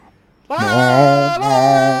Welcome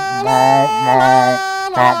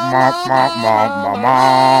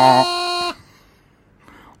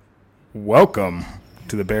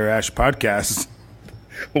to the Bear Ash Podcast.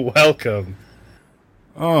 Welcome.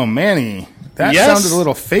 Oh, Manny, that Yes? sounded a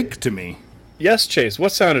little fake to me. Yes, Chase,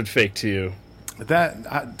 what sounded fake to you? I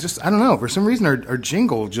don't know. For some reason, our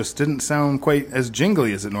jingle just didn't sound quite as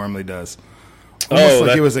jingly as it normally does. Almost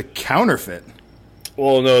like it was a counterfeit.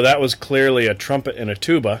 Well, no, that was clearly a trumpet and a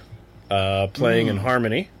tuba playing in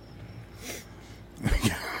harmony.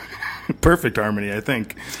 Perfect harmony, I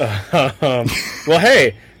think. Well,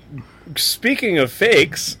 hey, speaking of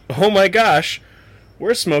fakes, oh my gosh,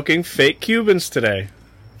 we're smoking fake Cubans today.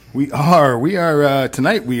 We are.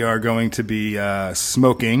 Tonight we are going to be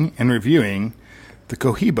smoking and reviewing the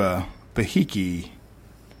Cohiba Behike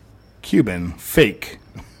Cuban fake.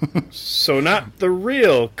 So not the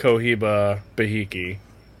real Cohiba Behike.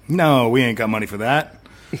 No, we ain't got money for that.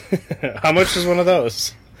 How much is one of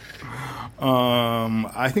those?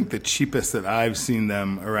 I think the cheapest that I've seen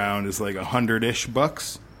them around is like $100-ish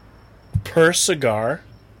bucks. Per cigar?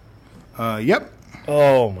 Yep.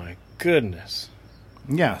 Oh my goodness.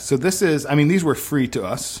 Yeah, so these were free to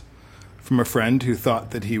us from a friend who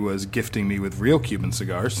thought that he was gifting me with real Cuban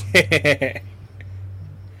cigars.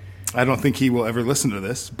 I don't think he will ever listen to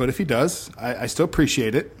this, but if he does, I still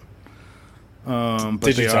appreciate it. But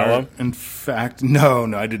did you tell him? In fact, no,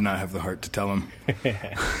 I did not have the heart to tell him.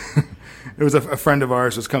 It was a friend of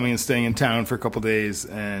ours was coming and staying in town for a couple days,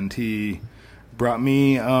 and he brought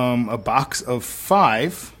me a box of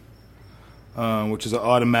 5, which is an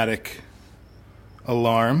automatic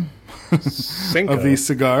alarm of these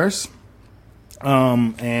cigars.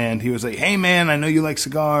 And he was like, "Hey, man, I know you like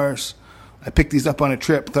cigars. I picked these up on a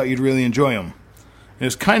trip. Thought you'd really enjoy them." And it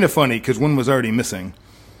was kind of funny because one was already missing.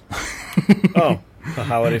 Oh, a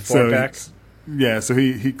holiday 4-pack? Yeah, so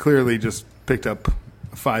he clearly just picked up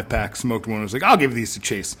a 5-pack, smoked one, and was like, "I'll give these to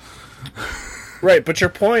Chase." Right, but your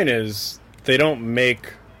point is they don't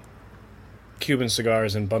make Cuban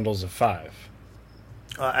cigars in bundles of 5.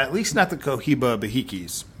 At least not the Cohiba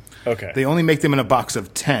Behikes. Okay. They only make them in a box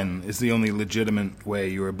of 10 is the only legitimate way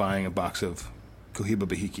you are buying a box of Cohiba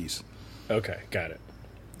Behikes. Okay, got it.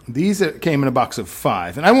 These came in a box of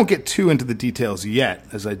 5, and I won't get too into the details yet,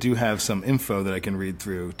 as I do have some info that I can read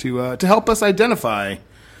through to help us identify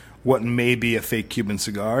what may be a fake Cuban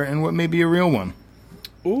cigar and what may be a real one.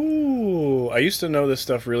 Ooh, I used to know this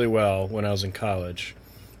stuff really well when I was in college.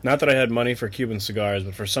 Not that I had money for Cuban cigars,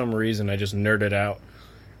 but for some reason I just nerded out.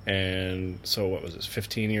 And so what was this,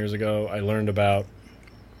 15 years ago? I learned about,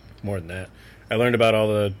 more than that, I learned about all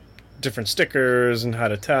the different stickers and how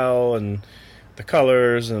to tell and the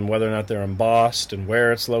colors and whether or not they're embossed and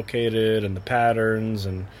where it's located and the patterns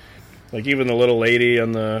and like even the little lady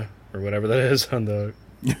on the, or whatever that is, on the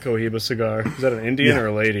Cohiba cigar. Is that an Indian or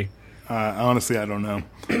a lady? Honestly, I don't know.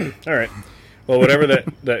 All right. Well, whatever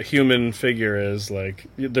that human figure is, like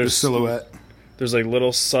there's the silhouette. There's like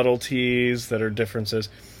little subtleties that are differences.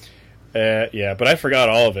 Yeah, but I forgot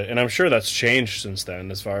all of it, and I'm sure that's changed since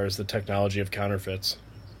then as far as the technology of counterfeits.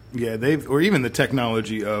 Yeah, or even the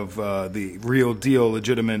technology of the real deal,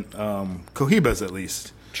 legitimate Cohibas, at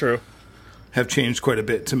least. True. Have changed quite a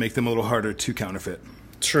bit to make them a little harder to counterfeit.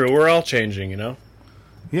 True, we're all changing, you know?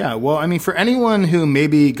 Yeah, well, I mean, for anyone who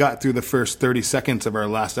maybe got through the first 30 seconds of our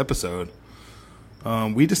last episode,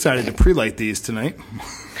 we decided to pre-light these tonight.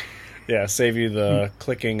 Yeah, save you the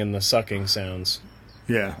clicking and the sucking sounds.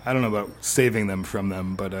 Yeah, I don't know about saving them from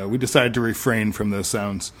them, but we decided to refrain from those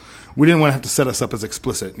sounds. We didn't want to have to set us up as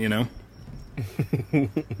explicit, you know?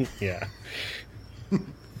 Yeah.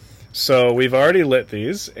 So we've already lit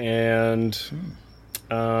these, and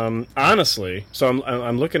honestly, so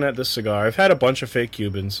I'm looking at this cigar. I've had a bunch of fake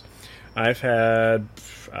Cubans. I've had,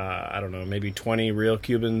 I don't know, maybe 20 real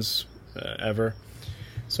Cubans ever.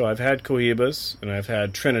 So I've had Cohibas, and I've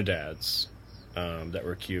had Trinidads that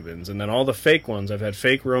were Cubans. And then all the fake ones, I've had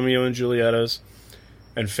fake Romeo and Julietas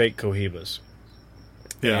and fake Cohibas.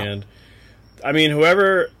 Yeah. And, I mean,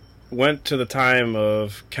 whoever went to the time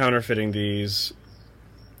of counterfeiting these,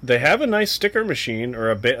 they have a nice sticker machine,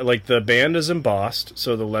 or like the band is embossed,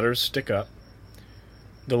 so the letters stick up.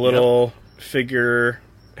 The little figure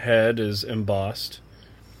head is embossed.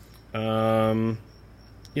 You know,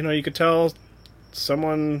 you could tell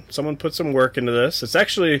someone put some work into this. It's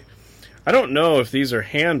actually, I don't know if these are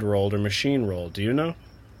hand rolled or machine rolled. Do you know?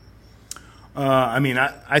 I mean,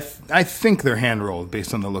 I think they're hand rolled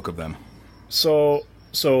based on the look of them. So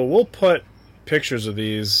we'll put pictures of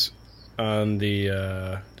these on the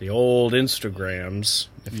old Instagrams,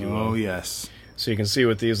 if you will. Oh yes. So you can see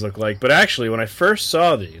what these look like. But actually, when I first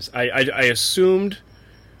saw these, I assumed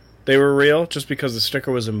they were real just because the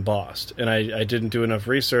sticker was embossed, and I didn't do enough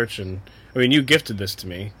research. And I mean, you gifted this to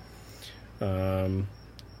me. Yeah,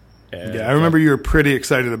 I remember you were pretty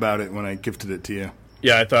excited about it when I gifted it to you.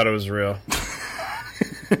 Yeah, I thought it was real.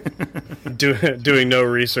 Doing no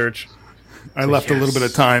research. I left a little bit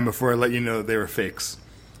of time before I let you know that they were fakes.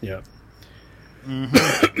 Yeah.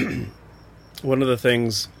 Mm-hmm. One of the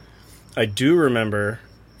things I do remember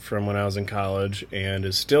from when I was in college, and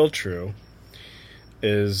is still true,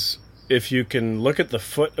 is if you can look at the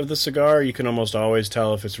foot of the cigar, you can almost always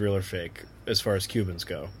tell if it's real or fake, as far as Cubans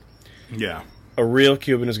go. Yeah. A real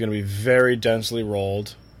Cuban is going to be very densely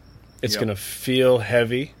rolled. It's going to feel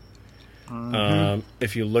heavy. Mm-hmm.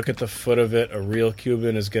 If you look at the foot of it, a real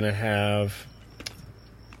Cuban is going to have...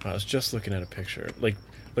 I was just looking at a picture. Like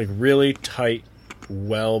really tight,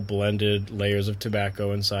 well-blended layers of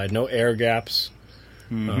tobacco inside. No air gaps.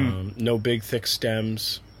 Mm-hmm. No big, thick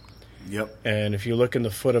stems. Yep. And if you look in the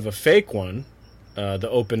foot of a fake one, the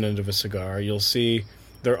open end of a cigar, you'll see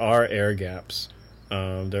there are air gaps.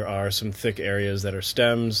 There are some thick areas that are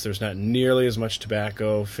stems. There's not nearly as much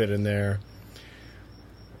tobacco fit in there.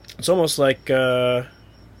 It's almost like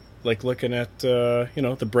looking at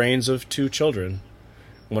the brains of two children.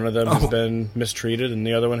 One of them has been mistreated, and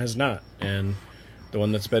the other one has not. And the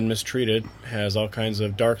one that's been mistreated has all kinds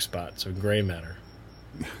of dark spots or gray matter.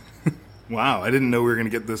 Wow, I didn't know we were going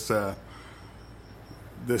to get this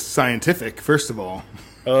scientific. First of all.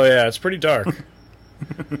 Oh yeah, it's pretty dark.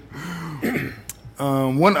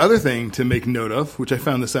 One other thing to make note of, which I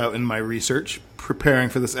found this out in my research preparing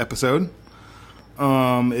for this episode,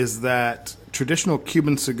 is that traditional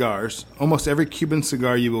Cuban cigars, almost every Cuban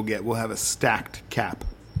cigar you will get will have a stacked cap.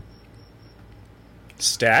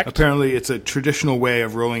 Stacked? Apparently, it's a traditional way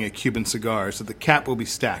of rolling a Cuban cigar, so the cap will be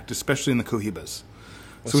stacked, especially in the Cohibas.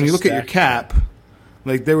 So when you look at your cap,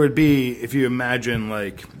 like there would be, if you imagine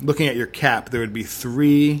like looking at your cap, there would be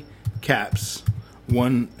 3 caps.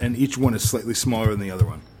 One, and each one is slightly smaller than the other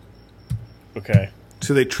one. Okay.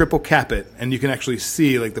 So they triple cap it, and you can actually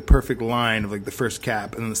see like the perfect line of like the first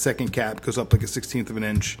cap, and then the second cap goes up like a 1/16 of an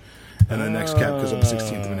inch, and the next cap goes up a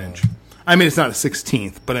 1/16 of an inch. I mean, it's not a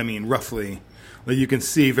 1/16, but I mean roughly, like you can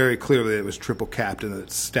see very clearly that it was triple capped and that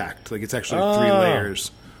it's stacked. Like it's actually 3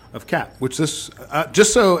 layers of cap. Which this,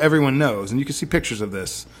 just so everyone knows, and you can see pictures of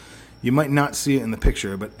this. You might not see it in the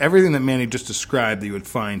picture, but everything that Manny just described that you would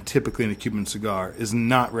find typically in a Cuban cigar is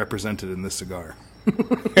not represented in this cigar.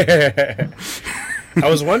 I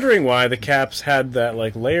was wondering why the caps had that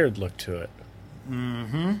like layered look to it.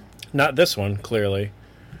 Mm-hmm. Not this one, clearly.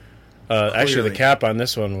 Actually, the cap on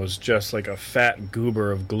this one was just like a fat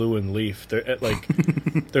goober of glue and leaf.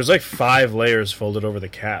 There's like 5 layers folded over the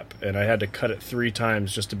cap, and I had to cut it 3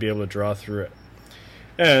 times just to be able to draw through it.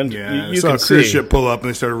 And you saw can a cruise see, ship pull up and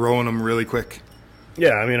they started rolling them really quick.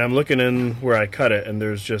 Yeah, I mean, I'm looking in where I cut it, and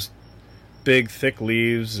there's just big, thick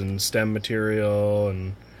leaves and stem material.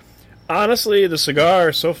 And honestly, the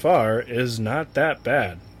cigar so far is not that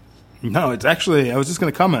bad. No, it's actually, I was just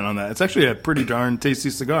going to comment on that. It's actually a pretty darn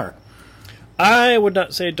tasty cigar. I would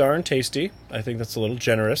not say darn tasty. I think that's a little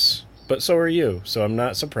generous, but so are you, so I'm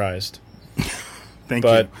not surprised. Thank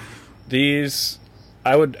you. But these...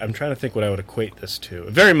 I'm trying to think what I would equate this to.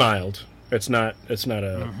 Very mild. It's not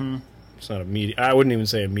a medium. I wouldn't even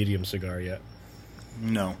say a medium cigar yet.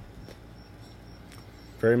 No.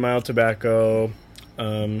 Very mild tobacco.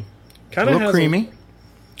 Kind of a little creamy.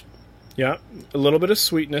 Yeah, a little bit of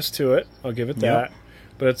sweetness to it. I'll give it that. Yep.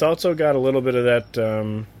 But it's also got a little bit of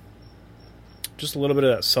that, just a little bit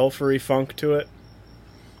of that sulfury funk to it.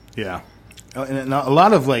 Yeah, and a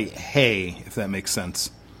lot of like hay, if that makes sense.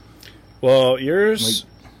 Well, yours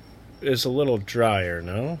is a little drier,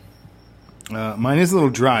 no? Mine is a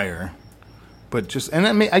little drier, but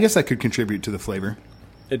I guess that could contribute to the flavor.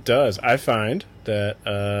 It does. I find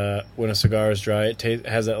that when a cigar is dry, it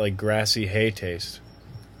has that like grassy hay taste.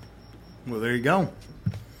 Well, there you go.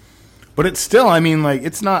 But it's still, I mean, like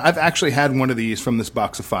it's not. I've actually had one of these from this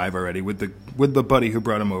box of 5 already with the buddy who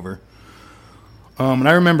brought them over. And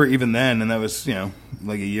I remember even then, and that was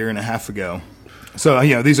like a year and a half ago. So,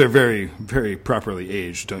 these are very, very properly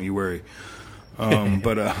aged, don't you worry.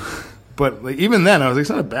 But like, even then, I was like, it's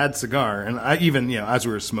not a bad cigar. And I even, as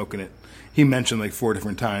we were smoking it, he mentioned like 4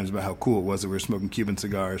 different times about how cool it was that we were smoking Cuban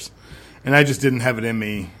cigars. And I just didn't have it in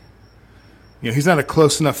me. He's not a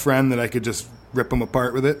close enough friend that I could just rip him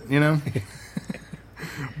apart with it,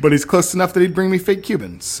 But he's close enough that he'd bring me fake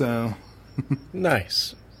Cubans, so.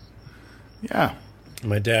 Nice. Yeah.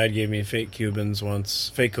 My dad gave me fake Cubans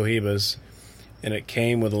once, fake Cohibas. And it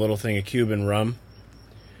came with a little thing of Cuban rum.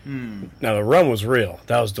 Now, the rum was real.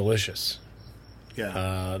 That was delicious.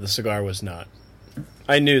 Yeah. The cigar was not.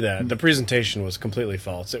 I knew that. The presentation was completely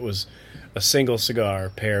false. It was a single cigar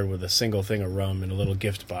paired with a single thing of rum in a little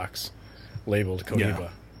gift box labeled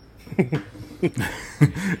Cohiba. Yeah.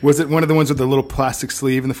 Was it one of the ones with the little plastic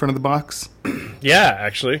sleeve in the front of the box? Yeah,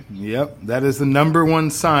 actually. Yep. That is the number one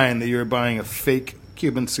sign that you're buying a fake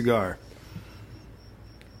Cuban cigar.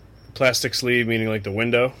 Plastic sleeve, meaning like the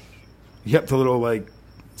window? Yep, the little like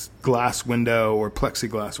glass window or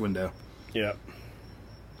plexiglass window. Yep.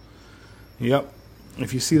 Yep.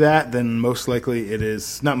 If you see that, then most likely it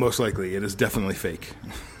is, not most likely, it is definitely fake.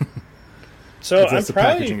 So that's the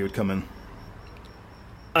packaging it would come in.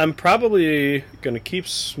 I'm probably going to keep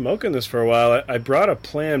smoking this for a while. I brought a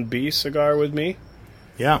Plan B cigar with me.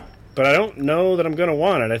 Yeah. But I don't know that I'm going to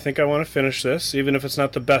want it. I think I want to finish this, even if it's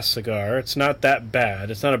not the best cigar. It's not that bad.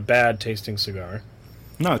 It's not a bad tasting cigar.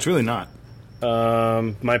 No, it's really not.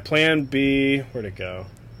 My Plan B, where'd it go?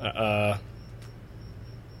 I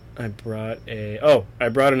brought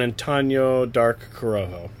an Antonio Dark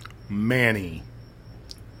Corojo. Manny.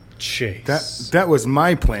 Chase. That was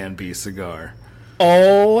my Plan B cigar.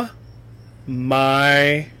 Oh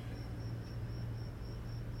my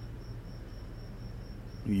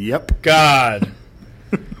Yep. God.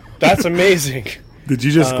 That's amazing. Did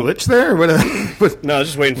you just glitch there? What, No, I was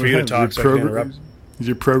just waiting for you to talk so I can interrupt. Is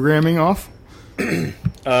your programming off?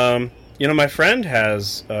 My friend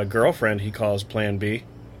has a girlfriend he calls Plan B.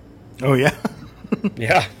 Oh, yeah?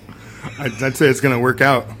 Yeah. I'd say it's going to work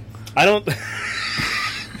out. I don't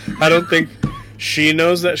think she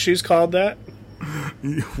knows that she's called that.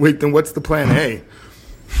 Wait, then what's the plan A?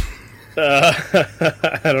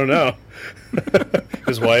 I don't know.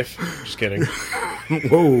 His wife. Just kidding.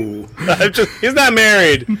 Whoa. He's not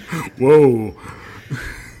married. Whoa.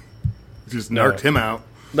 Just narked him out.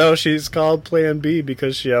 No, she's called Plan B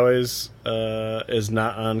because she always is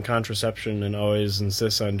not on contraception and always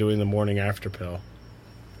insists on doing the morning after pill.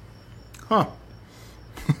 Huh.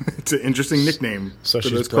 It's an interesting nickname. So for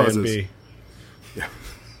she's those Plan causes. B. Yeah.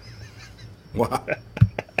 Wow.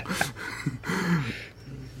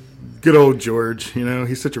 Good old George.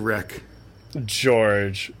 He's such a wreck.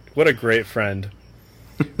 George. What a great friend.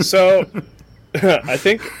 So, I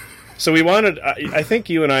think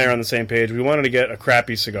you and I are on the same page. We wanted to get a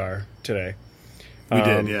crappy cigar today. We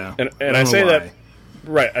did, yeah. And I say that,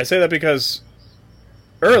 right, I say that because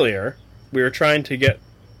earlier we were trying to get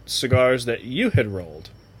cigars that you had rolled.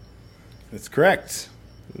 That's correct.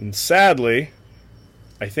 And sadly,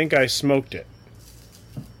 I think I smoked it.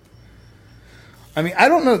 I mean, I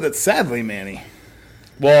don't know that sadly, Manny.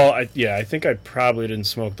 Well, I think I probably didn't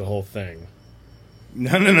smoke the whole thing.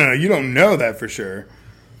 No. You don't know that for sure.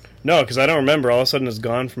 No, because I don't remember. All of a sudden it's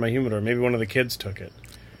gone from my humidor. Maybe one of the kids took it.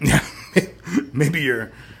 Yeah. Maybe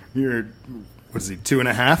you're, what is he,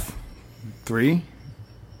 2.5? 3?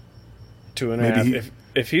 2.5.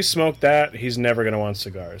 If he smoked that, he's never going to want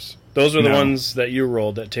cigars. Those are the ones that you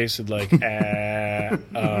rolled that tasted like I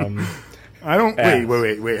don't...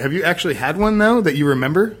 Wait. Have you actually had one, though, that you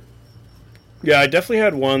remember? Yeah, I definitely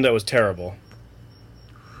had one that was terrible.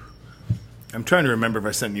 I'm trying to remember if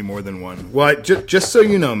I sent you more than one. Well, just so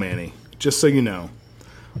you know, Manny, just so you know,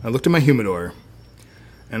 I looked at my humidor,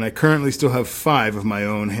 and I currently still have 5 of my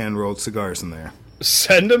own hand-rolled cigars in there.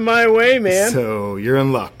 Send them my way, man. So you're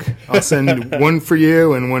in luck. I'll send one for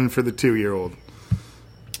you and one for the 2-year-old.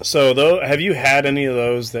 So, have you had any of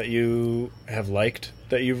those that you have liked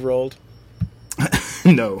that you've rolled?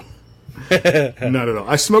 No. Not at all.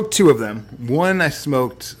 I smoked 2 of them. One I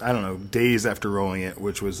smoked, I don't know, days after rolling it,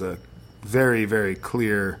 which was a very, very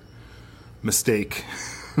clear mistake.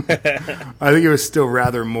 I think it was still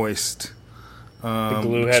rather moist. The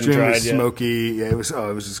glue hadn't extremely dried yet. smoky. Yeah, it was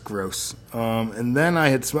just gross. And then I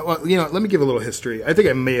had smoked. Well, let me give a little history. I think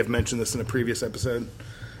I may have mentioned this in a previous episode,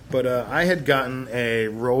 but I had gotten a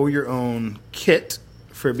roll your own kit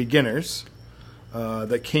for beginners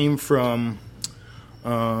that came from.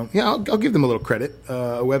 I'll give them a little credit.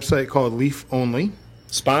 A website called Leaf Only.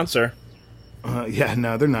 Sponsor.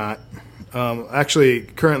 No, they're not. Actually,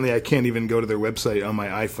 currently I can't even go to their website on my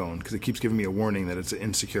iPhone because it keeps giving me a warning that it's an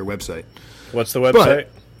insecure website. What's the website?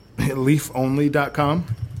 Leafonly.com.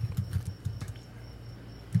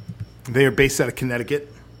 They are based out of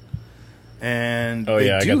Connecticut. And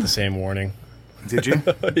I got the same warning. Did you?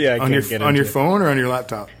 Yeah, I can't get into on your it. phone or on your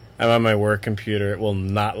laptop? I'm on my work computer. It will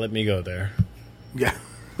not let me go there. Yeah.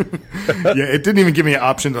 Yeah, it didn't even give me an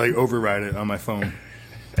option to override it on my phone.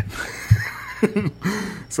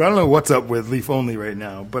 So I don't know what's up with Leaf Only right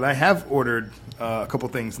now, but I have ordered a couple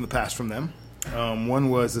things in the past from them. One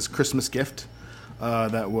was this Christmas gift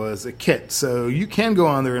that was a kit. So you can go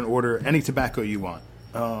on there and order any tobacco you want.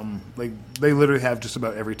 They literally have just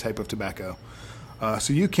about every type of tobacco.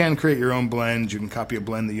 So you can create your own blend. You can copy a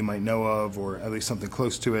blend that you might know of, or at least something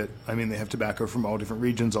close to it. I mean, they have tobacco from all different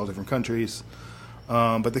regions, all different countries.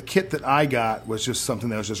 But the kit that I got was just something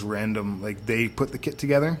that was just random. Like, they put the kit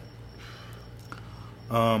together.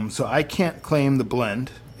 So I can't claim the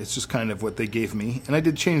blend. It's just kind of what they gave me. And I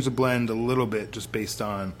did change the blend a little bit just based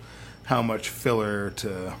on how much filler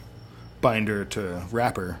to binder to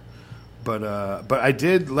wrapper. But I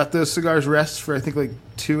did let those cigars rest for, I think, like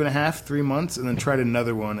 2.5, 3 months, and then tried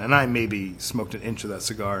another one. And I maybe smoked an inch of that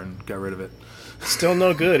cigar and got rid of it. Still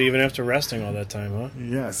no good, even after resting all that time, huh?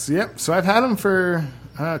 Yes, yep. So I've had them for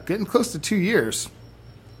getting close to 2 years.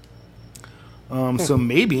 So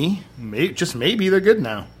maybe, just maybe, they're good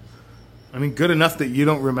now. I mean, good enough that you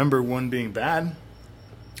don't remember one being bad.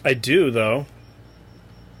 I do, though.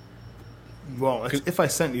 Well, if I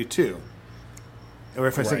sent you two. Or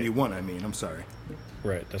if I sent Right. you one, I mean. I'm sorry.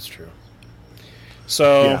 Right, that's true.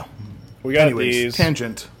 So, Yeah. we got Anyways, these.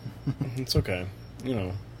 tangent. It's okay.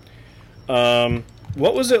 You know.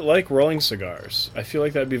 What was it like rolling cigars? I feel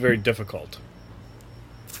like that'd be very difficult.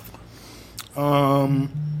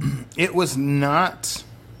 It was not...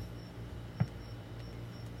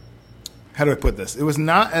 How do I put this? It was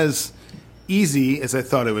not as easy as I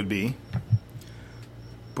thought it would be.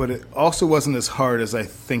 But it also wasn't as hard as I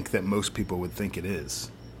think that most people would think it is.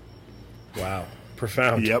 Wow.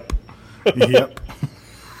 Profound. Yep. Yep.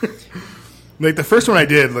 Like, the first one I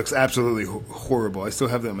did looks absolutely horrible. I still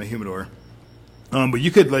have that in my humidor. But you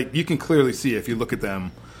can clearly see, if you look at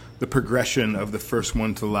them, the progression of the first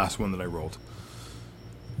one to the last one that I rolled.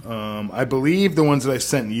 I believe the ones that I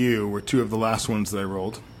sent you were two of the last ones that I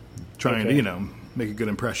rolled, trying to, make a good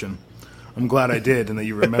impression. I'm glad I did, and that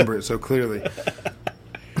you remember it so clearly.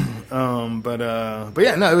 But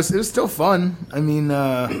yeah, no, it was still fun. I mean,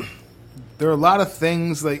 there are a lot of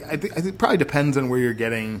things, like, I think it probably depends on where you're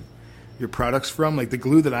getting your products from. Like, the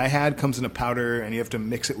glue that I had comes in a powder, and you have to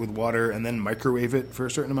mix it with water and then microwave it for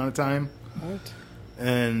a certain amount of time. What?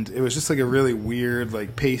 And it was just like a really weird,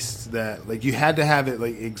 like, paste that, like, you had to have it,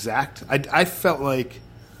 like, exact. I felt like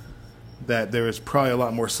that there was probably a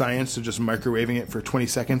lot more science to just microwaving it for 20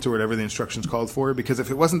 seconds or whatever the instructions called for, because if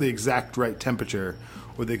it wasn't the exact right temperature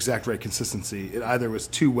or the exact right consistency, it either was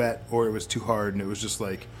too wet or it was too hard, and it was just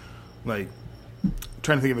like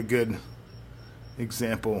trying to think of a good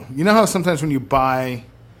example. You know how sometimes when you buy,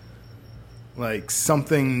 like,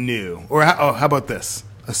 something new, or how about this?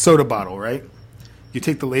 A soda bottle, right? You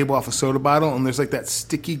take the label off a soda bottle, and there's, like, that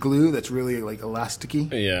sticky glue that's really, like, elasticy.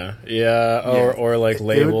 Yeah. Or like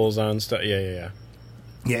labels on stuff. Yeah.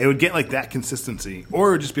 Yeah, it would get, like, that consistency. Or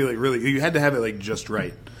it would just be, like, really... You had to have it, like, just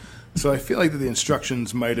right. So I feel like that the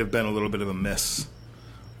instructions might have been a little bit of a miss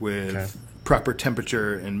with proper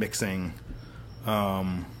temperature and mixing.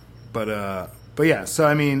 But yeah, so,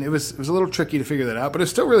 I mean, it was a little tricky to figure that out, but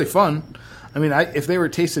it's still really fun. I mean, if they were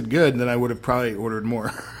tasted good, then I would have probably ordered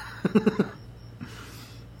more.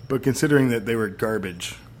 But considering that they were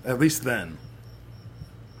garbage, at least then,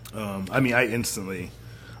 I mean, I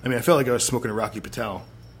felt like I was smoking a Rocky Patel.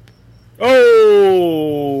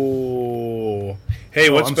 Oh! Hey,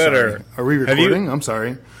 what's I'm better? Sorry. Are we recording? I'm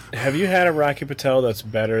sorry. Have you had a Rocky Patel that's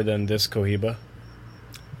better than this Cohiba?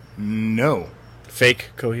 No. Fake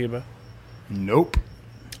Cohiba? Nope.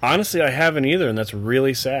 Honestly, I haven't either, and that's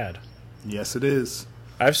really sad. Yes, it is.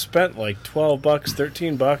 I've spent like $12,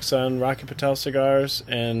 $13 on Rocky Patel cigars,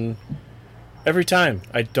 and every time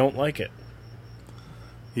I don't like it.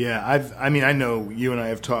 Yeah, I know you and I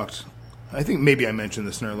have talked. I think maybe I mentioned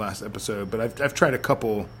this in our last episode, but I've tried a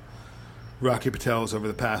couple Rocky Patels over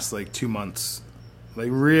the past, like, 2 months, like,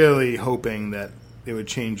 really hoping that it would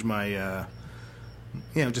change my,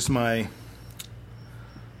 just my.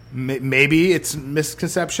 Maybe it's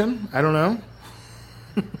misconception. I don't know.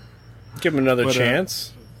 Give him another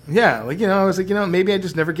chance. Yeah, I was like, maybe I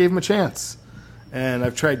just never gave him a chance. And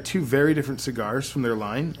I've tried 2 very different cigars from their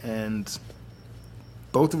line, and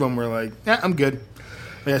both of them were like, I'm good.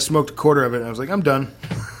 Like, I smoked a quarter of it, and I was like, I'm done.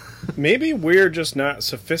 Maybe we're just not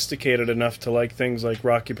sophisticated enough to like things like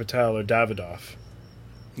Rocky Patel or Davidoff.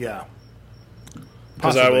 Yeah.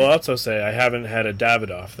 Because I will also say I haven't had a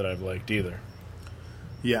Davidoff that I've liked either.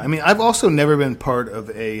 Yeah, I mean, I've also never been part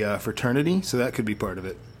of a fraternity, so that could be part of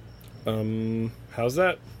it. How's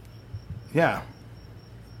that? Yeah.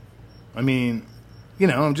 I mean,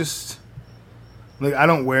 I'm just... Like, I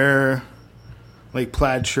don't wear, like,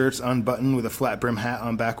 plaid shirts unbuttoned with a flat brim hat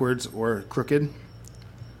on backwards or crooked.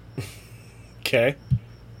 Okay.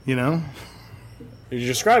 You're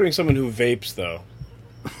describing someone who vapes, though.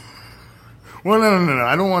 Well, no.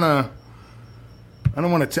 I don't want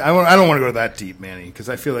to go that deep, Manny, because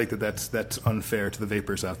I feel like that's unfair to the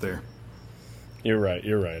vapors out there. You're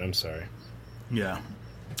right. I'm sorry. Yeah.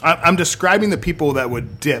 I'm describing the people that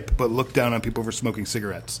would dip but look down on people for smoking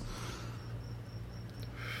cigarettes.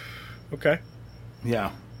 Okay.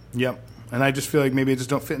 Yeah. Yep. And I just feel like maybe I just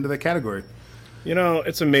don't fit into that category. You know,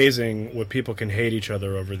 it's amazing what people can hate each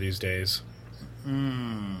other over these days.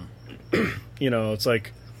 You know, it's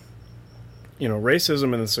like, you know,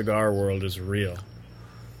 racism in the cigar world is real.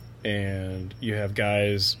 And you have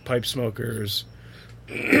guys, pipe smokers,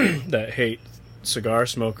 that hate cigar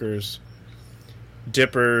smokers,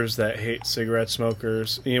 dippers that hate cigarette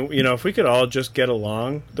smokers. You know, if we could all just get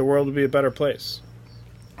along, the world would be a better place.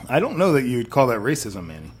 I don't know that you'd call that racism,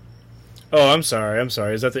 Manny. Oh, I'm sorry.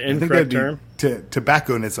 Is that the incorrect term?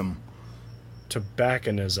 Tobacconism.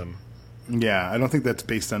 Tobacconism. Yeah, I don't think that's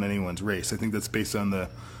based on anyone's race. I think that's based on the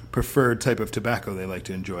preferred type of tobacco they like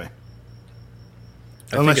to enjoy.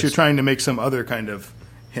 Unless you're trying to make some other kind of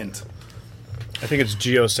hint. I think it's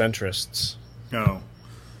geocentrists. Oh.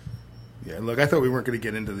 Yeah, look, I thought we weren't going to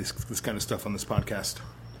get into this kind of stuff on this podcast.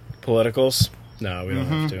 Politicals? No, we don't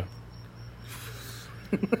have to.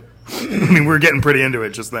 I mean, we're getting pretty into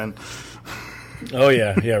it just then. Oh,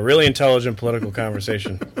 yeah. Really intelligent political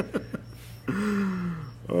conversation.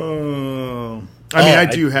 Oh. I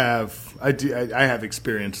have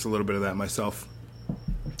experienced a little bit of that myself.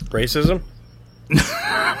 Racism?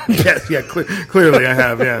 Yes, yeah, clearly I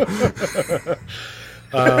have, yeah.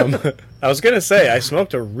 I was going to say, I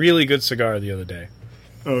smoked a really good cigar the other day.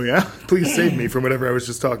 Oh, yeah? Please save me from whatever I was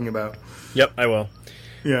just talking about. Yep, I will.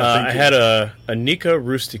 Yeah, I had a Nica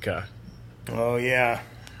Rustica. Oh, yeah.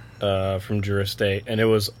 From Jura State, and it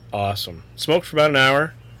was awesome. Smoked for about an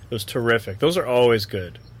hour. It was terrific. Those are always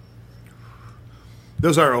good.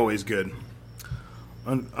 Those are always good.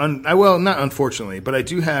 Well, not unfortunately, but I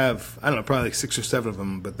do have, I don't know, probably like 6 or 7 of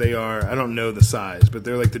them, but they are, I don't know the size, but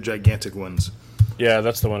they're like the gigantic ones. Yeah,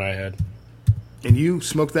 that's the one I had. And you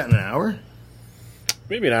smoked that in an hour?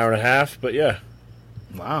 Maybe an hour and a half, but yeah.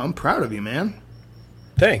 Wow, I'm proud of you, man.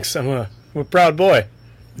 Thanks. I'm a proud boy.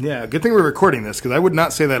 Yeah, good thing we're recording this, because I would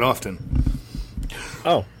not say that often.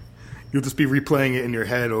 Oh. You'll just be replaying it in your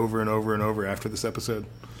head over and over and over after this episode.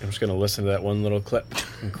 I'm just going to listen to that one little clip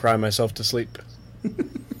and cry myself to sleep.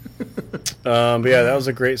 But yeah, that was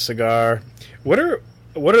a great cigar. What are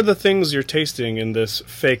the things you're tasting in this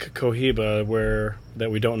fake Cohiba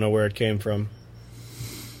that we don't know where it came from?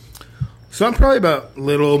 So I'm probably about a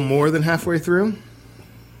little more than halfway through.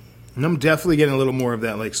 And I'm definitely getting a little more of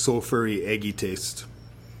that like sulfury, eggy taste.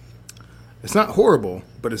 It's not horrible,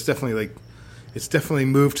 but it's definitely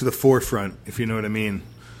moved to the forefront, if you know what I mean.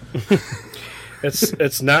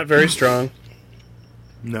 It's not very strong.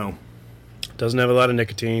 No. Doesn't have a lot of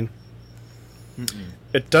nicotine.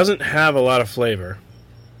 It doesn't have a lot of flavor.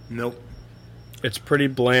 Nope. It's pretty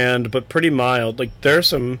bland, but pretty mild. Like there's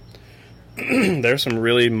some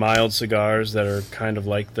really mild cigars that are kind of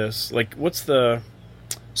like this. Like what's the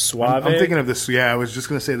Suave? I'm thinking of this. Yeah, I was just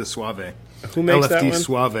going to say the Suave. Who makes that LFD one?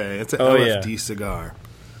 Suave. It's an LFD cigar.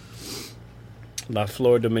 La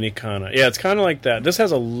Flor Dominicana. Yeah, it's kind of like that. This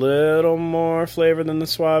has a little more flavor than the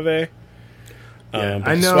Suave. Yeah,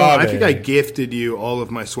 I know. Suave, I think I gifted you all of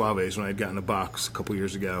my Suaves when I had gotten a box a couple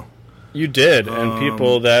years ago. You did, and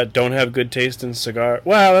people that don't have good taste in cigar.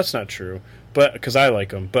 Well, that's not true, but because I like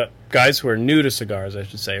them. But guys who are new to cigars, I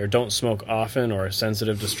should say, or don't smoke often or are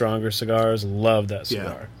sensitive to stronger cigars, love that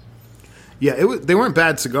cigar. Yeah, they weren't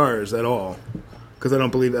bad cigars at all, because I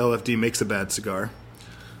don't believe LFD makes a bad cigar.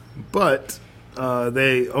 But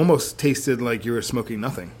they almost tasted like you were smoking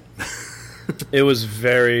nothing. It was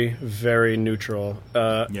very, very neutral.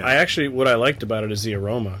 What I liked about it is the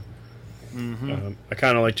aroma. Mm-hmm. I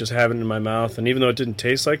kind of like just having it in my mouth, and even though it didn't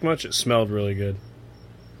taste like much, it smelled really good.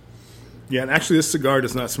 Yeah, and actually this cigar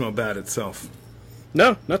does not smell bad itself.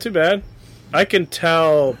 No, not too bad. I can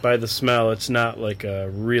tell by the smell it's not like a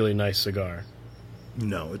really nice cigar.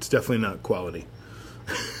 No, it's definitely not quality.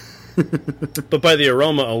 But by the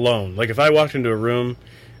aroma alone, like if I walked into a room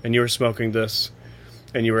and you were smoking this,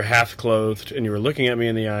 and you were half clothed, and you were looking at me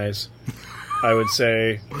in the eyes, I would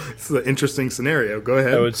say... This is an interesting scenario. Go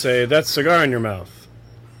ahead. I would say, that's a cigar in your mouth.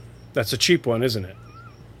 That's a cheap one, isn't it?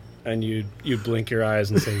 And you'd blink your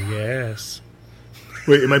eyes and say, yes.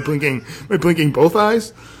 Wait, am I blinking both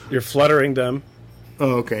eyes? You're fluttering them.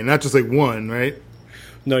 Oh, okay. Not just like one, right?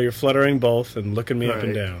 No, you're fluttering both and looking me up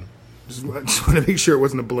and down. Just want to make sure it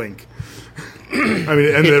wasn't a blink. I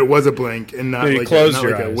mean, and that it was a blink and not like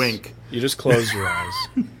a wink. You just close your eyes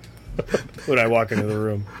when I walk into the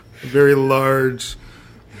room. A very large,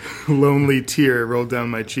 lonely tear rolled down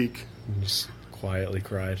my cheek. And just quietly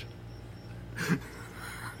cried.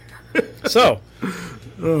 So,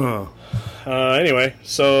 anyway,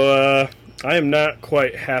 I am not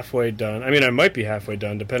quite halfway done. I mean, I might be halfway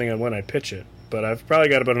done, depending on when I pitch it. But I've probably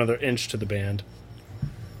got about another inch to the band.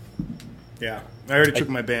 Yeah, I already took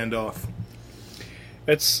my band off.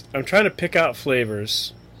 I'm trying to pick out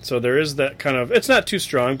flavors. So there is that kind of... It's not too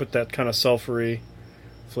strong, but that kind of sulfury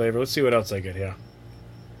flavor. Let's see what else I get here.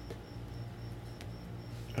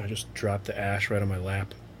 I just dropped the ash right on my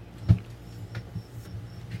lap.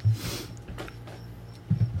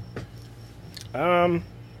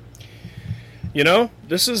 You know,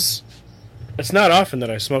 it's not often that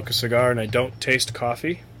I smoke a cigar and I don't taste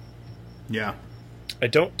coffee. Yeah. I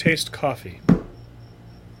don't taste coffee.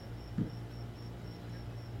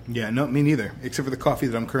 Yeah, no, me neither. Except for the coffee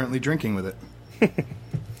that I'm currently drinking with it.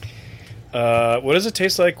 What does it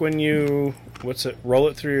taste like when you... roll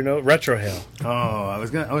it through your nose? Retrohale. Oh, I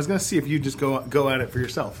was gonna see if you just go at it for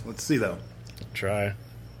yourself. Let's see though. Try.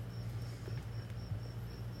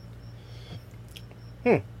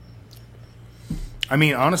 I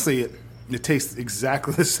mean, honestly, it tastes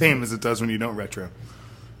exactly the same as it does when you don't retro.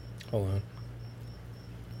 Hold on.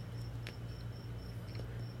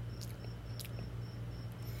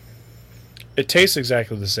 It tastes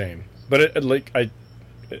exactly the same, but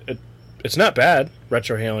it's not bad.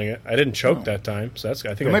 Retrohaling it, I didn't choke that time, so that's.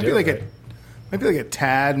 I think it might I be did like might be like a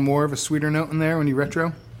tad more of a sweeter note in there when you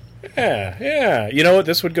retro. Yeah. You know what?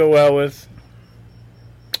 This would go well with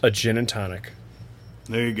a gin and tonic.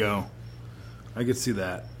 There you go. I could see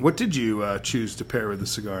that. What did you choose to pair with the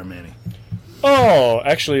cigar, Manny? Oh,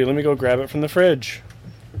 actually, let me go grab it from the fridge.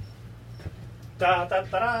 So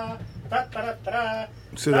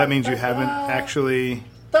that means you haven't actually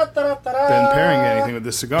been pairing anything with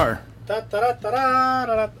this cigar.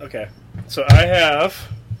 Okay, so I have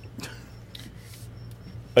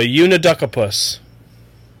a Uniducopus.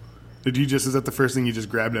 Is that the first thing you just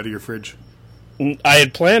grabbed out of your fridge? I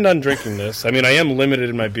had planned on drinking this. I mean, I am limited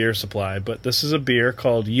in my beer supply, but this is a beer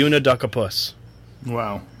called Uniducopus.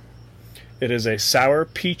 Wow. It is a sour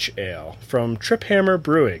peach ale from Trip Hammer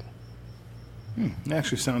Brewing. It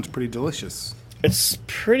actually sounds pretty delicious. It's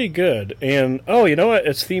pretty good. And, oh, you know what?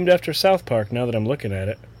 It's themed after South Park now that I'm looking at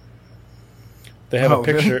it. They have a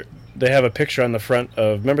picture. Really? They have a picture on the front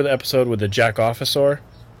of... Remember the episode with the Jack Officer?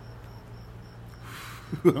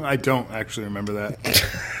 I don't actually remember that.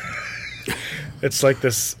 It's like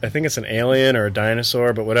this... I think it's an alien or a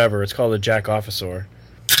dinosaur, but whatever. It's called a Jack Officer.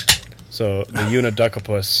 So the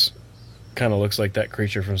Uniducopus kind of looks like that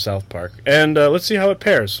creature from South Park. And let's see how it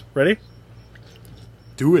pairs. Ready?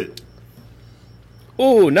 Do it.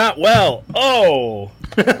 Ooh, not well. Oh!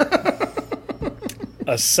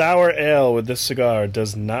 A sour ale with this cigar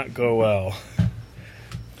does not go well.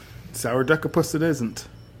 Sour duckopus it isn't.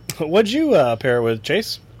 What'd you pair it with,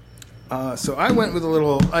 Chase? So I went with a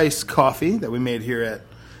little iced coffee that we made here at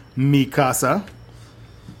Mi Casa.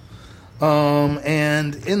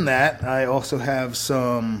 And in that, I also have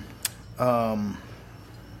some... why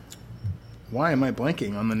am I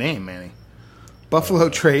blanking on the name, Manny? Buffalo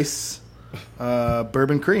Trace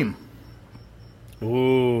bourbon cream.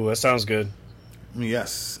 Ooh, that sounds good.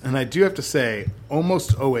 Yes. And I do have to say,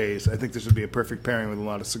 almost always, I think this would be a perfect pairing with a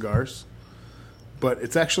lot of cigars. But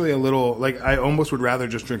it's actually a little... Like, I almost would rather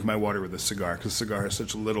just drink my water with a cigar, because a cigar has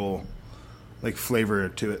such a little, like, flavor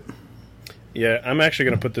to it. Yeah, I'm actually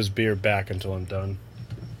going to put this beer back until I'm done.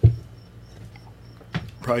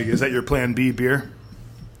 Probably. Is that your plan B beer?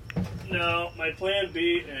 No, my plan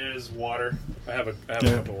B is water. I have a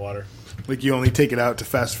cup of water. Like you only take it out to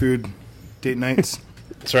fast food date nights?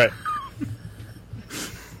 That's right.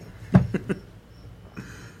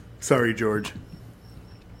 Sorry, George.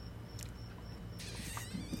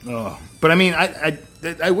 Oh, but I mean,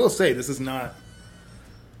 I will say this is not...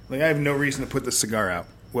 Like, I have no reason to put this cigar out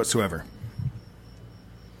whatsoever.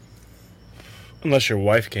 Unless your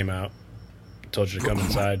wife came out, told you to come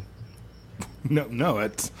inside. No,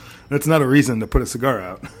 that's not a reason to put a cigar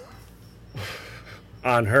out.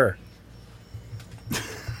 On her.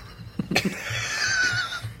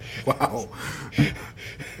 Wow.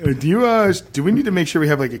 Do we need to make sure we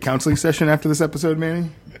have like a counseling session after this episode, Manny?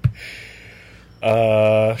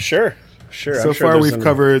 Sure. So far, we've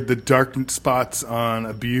covered the dark spots on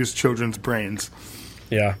abused children's brains.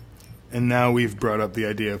 Yeah. And now we've brought up the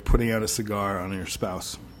idea of putting out a cigar on your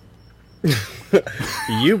spouse.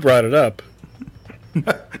 You brought it up.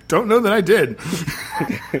 Don't know that I did.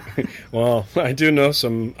 Well, I do know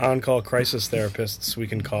some on-call crisis therapists we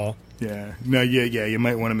can call. Yeah. No, yeah. You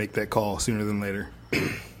might want to make that call sooner than later.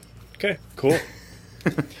 Okay, cool.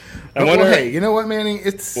 Hey, you know what, Manny?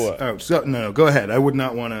 It's... What? Oh, no, go ahead. I would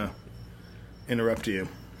not want to interrupt you.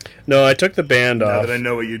 No, I took the band now off. Now that I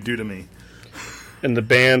know what you'd do to me. and the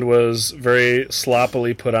band was very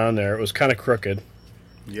sloppily put on there. It was kind of crooked.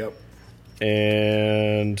 Yep.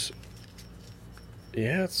 And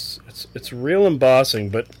yeah, it's real embossing,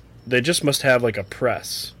 but they just must have like a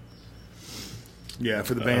press. Yeah,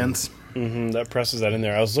 for the bands. That presses that in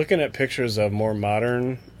there. I was looking at pictures of more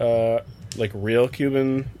modern, like real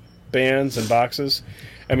Cuban bands and boxes.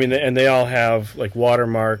 I mean, and they all have like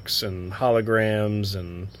watermarks and holograms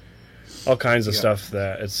and all kinds of stuff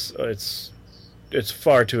that it's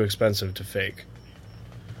far too expensive to fake.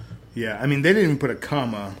 Yeah, I mean, they didn't even put a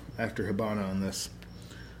comma after Habana on this.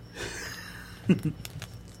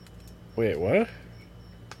 Wait, what?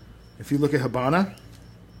 If you look at Habana,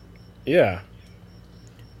 yeah,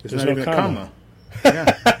 there's not even a comma.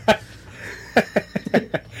 Yeah.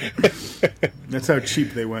 That's how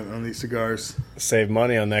cheap they went on these cigars. Save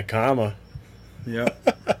money on that comma. Yep.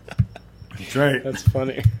 That's right. That's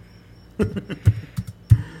funny.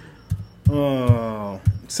 Oh.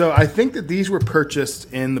 So I think that these were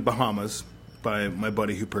purchased in the Bahamas by my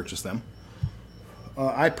buddy who purchased them.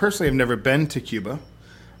 I personally have never been to Cuba,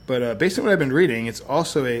 but based on what I've been reading, it's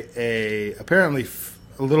also apparently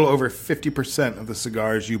a little over 50% of the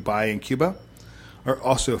cigars you buy in Cuba are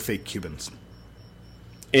also fake Cubans.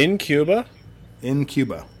 In Cuba? In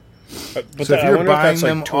Cuba. But So if you're buying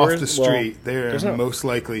them like off the street, they're not- most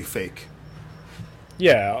likely fake.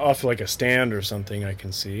 Yeah, off like a stand or something I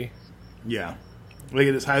can see. Yeah. Like,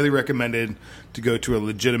 it is highly recommended to go to a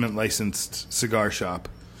legitimate licensed cigar shop.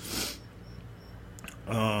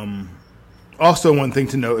 Also, one thing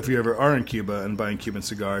to note if you ever are in Cuba and buying Cuban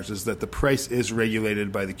cigars is that the price is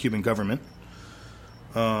regulated by the Cuban government.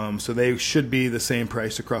 So they should be the same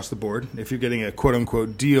price across the board. If you're getting a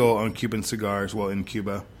quote-unquote deal on Cuban cigars while in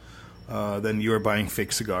Cuba, then you are buying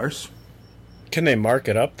fake cigars. Can they mark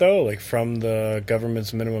it up, though, like from the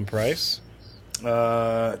government's minimum price?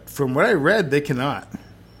 From what I read, they cannot.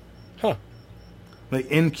 Huh. Like,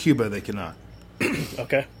 in Cuba, they cannot.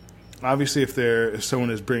 Okay. Obviously, if someone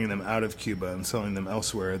is bringing them out of Cuba and selling them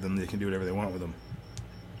elsewhere, then they can do whatever they want with them.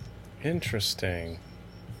 Interesting.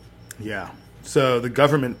 Yeah. So the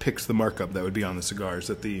government picks the markup that would be on the cigars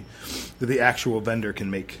that the actual vendor can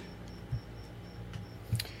make.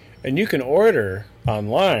 And you can order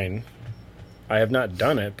online. I have not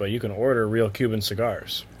done it, but you can order real Cuban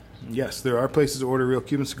cigars. Yes, there are places to order real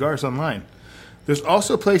Cuban cigars online. There's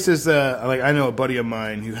also places like I know a buddy of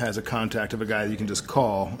mine who has a contact of a guy that you can just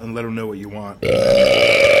call and let him know what you want.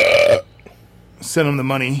 Send him the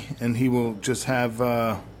money, and he will just have.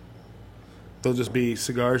 They'll just be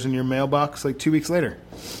cigars in your mailbox like 2 weeks later.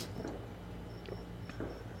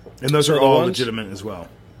 And those So are the all ones- legitimate as well.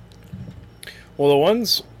 Well, the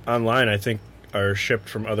ones online, I think, are shipped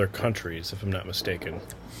from other countries, if I'm not mistaken.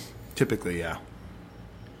 Typically, yeah.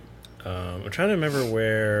 I'm trying to remember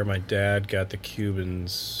where my dad got the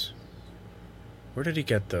Cubans. Where did he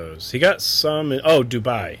get those? He got some in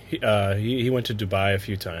Dubai. He went to Dubai a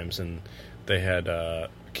few times, and they had a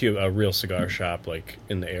real cigar shop like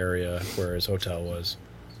in the area where his hotel was.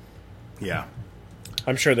 Yeah.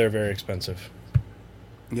 I'm sure they're very expensive.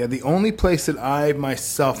 Yeah, the only place that I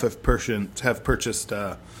myself have purchased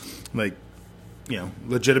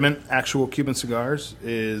legitimate actual Cuban cigars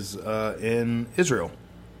is in Israel.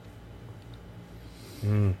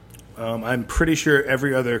 I'm pretty sure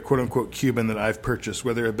every other quote-unquote Cuban that I've purchased,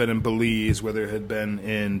 whether it had been in Belize, whether it had been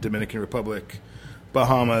in Dominican Republic,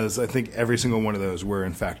 Bahamas, I think every single one of those were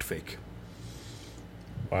in fact fake.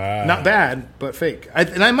 Wow. Not bad, but fake.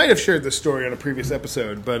 I might have shared this story on a previous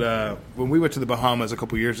episode, but when we went to the Bahamas a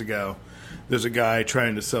couple years ago, there's a guy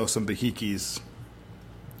trying to sell some bahikis,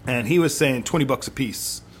 and he was saying $20 a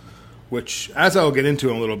piece, which, as I'll get into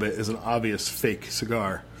in a little bit, is an obvious fake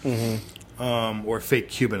cigar. Or fake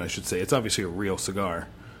Cuban, I should say. It's obviously a real cigar.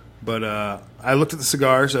 But I looked at the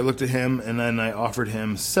cigars, I looked at him, and then I offered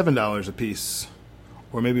him $7 a piece.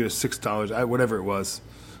 Or maybe it was $6, whatever it was.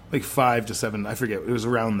 Like 5 to 7, I forget. It was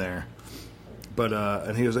around there. But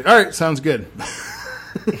and he was like, all right, sounds good.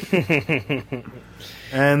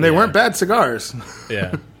 And they weren't bad cigars.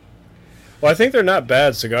 Yeah. Well, I think they're not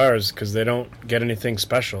bad cigars because they don't get anything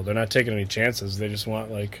special. They're not taking any chances. They just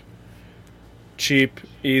want, like, cheap,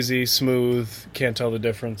 easy, smooth, can't tell the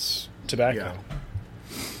difference tobacco.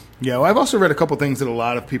 Yeah, well, I've also read a couple things that a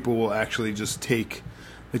lot of people will actually just take,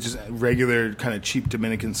 just regular kind of cheap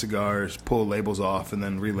Dominican cigars, pull labels off, and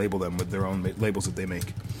then relabel them with their own labels that they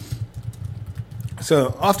make. So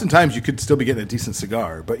oftentimes you could still be getting a decent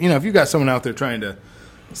cigar, but if you've got someone out there trying to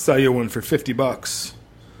sell you one for $50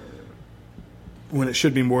 when it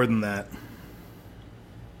should be more than that,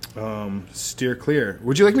 steer clear.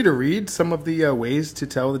 Would you like me to read some of the ways to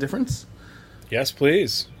tell the difference? Yes,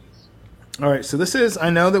 please. All right, so this is, I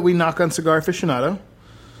know that we knock on Cigar Aficionado,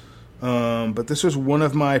 but this was one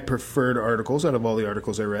of my preferred articles out of all the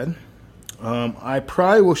articles I read. I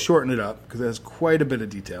probably will shorten it up because it has quite a bit of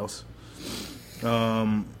details.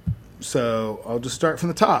 So I'll just start from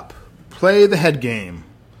the top. Play the head game.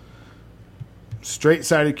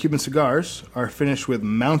 Straight-sided Cuban cigars are finished with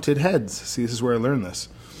mounted heads. See, this is where I learned this.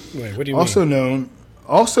 Wait, what do you mean?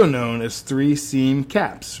 Also known as three-seam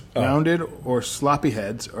caps. Oh. Rounded or sloppy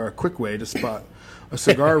heads are a quick way to spot a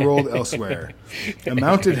cigar rolled elsewhere. A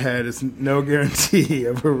mounted head is no guarantee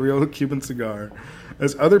of a real Cuban cigar,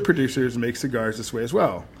 as other producers make cigars this way as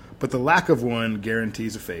well. But the lack of one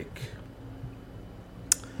guarantees a fake.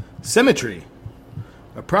 Symmetry.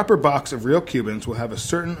 A proper box of real Cubans will have a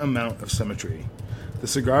certain amount of symmetry. The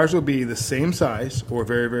cigars will be the same size or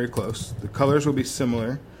very, very close. The colors will be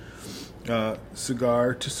similar,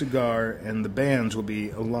 cigar to cigar, and the bands will be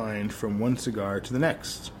aligned from one cigar to the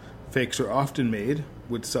next. Fakes are often made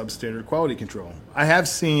with substandard quality control. I have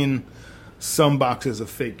seen some boxes of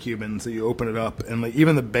fake Cubans that you open it up and like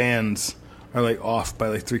even the bands are like off by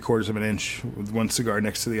like 3/4 of an inch with one cigar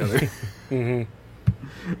next to the other. Mm-hmm.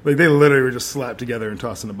 Like they literally were just slapped together and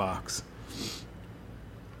tossed in a box.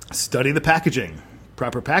 Study the packaging.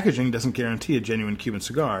 Proper packaging doesn't guarantee a genuine Cuban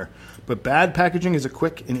cigar, but bad packaging is a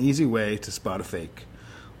quick and easy way to spot a fake.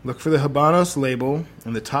 Look for the Habanos label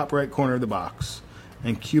in the top right corner of the box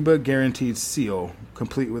and Cuba Guaranteed seal,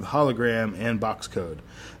 complete with hologram and box code.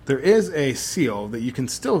 There is a seal that you can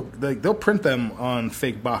still, they'll print them on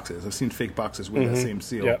fake boxes. I've seen fake boxes with that same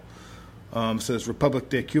seal. Yep. It says Republic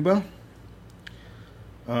de Cuba.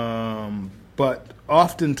 But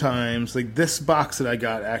oftentimes, like this box that I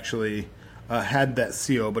got actually had that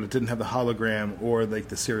seal, but it didn't have the hologram or like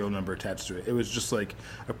the serial number attached to it. It was just like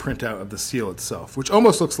a printout of the seal itself, which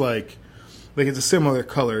almost looks like it's a similar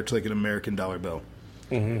color to like an American dollar bill.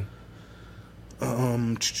 Mm-hmm.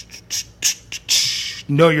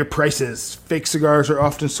 Know your prices. Fake cigars are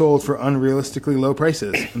often sold for unrealistically low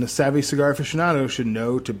prices, and a savvy cigar aficionado should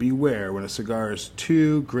know to beware when a cigar is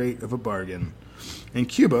too great of a bargain. In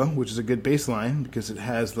Cuba, which is a good baseline because it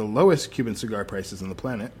has the lowest Cuban cigar prices on the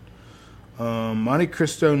planet, Monte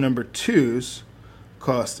Cristo No. 2s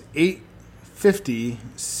cost $8.50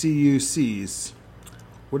 CUCs.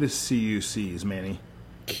 What is CUCs, Manny?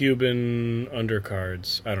 Cuban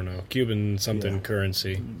undercards. I don't know. Cuban something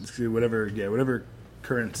currency. Whatever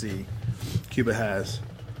currency Cuba has.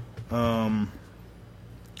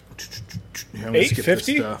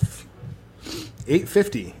 $8.50? Stuff.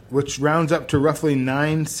 $8.50, which rounds up to roughly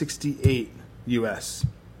 $9.68 US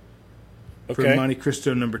for Monte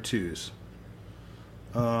Cristo No. 2s.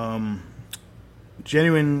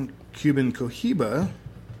 Genuine Cuban Cohiba,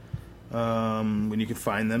 when you can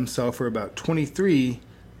find them, sell for about 23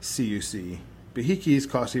 CUC. Behikis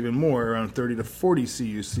cost even more, around 30 to 40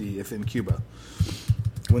 CUC if in Cuba.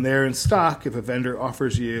 When they're in stock, if a vendor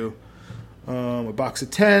offers you a box of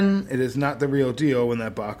 10, it is not the real deal when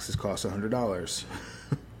that box has cost $100.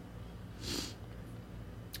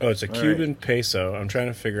 Oh, it's a Cuban peso. I'm trying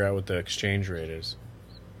to figure out what the exchange rate is.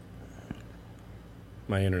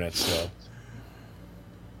 My internet's slow.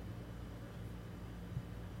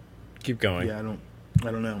 Keep going. Yeah, I don't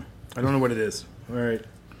know. I don't know what it is. All right.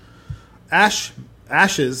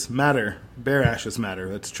 Ashes matter. Bare ashes matter.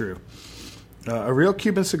 That's true. A real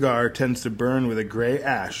Cuban cigar tends to burn with a gray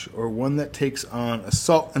ash or one that takes on a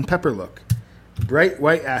salt and pepper look. Bright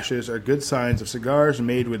white ashes are good signs of cigars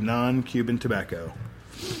made with non-Cuban tobacco.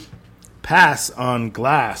 Pass on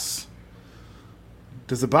glass.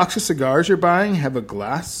 Does the box of cigars you're buying have a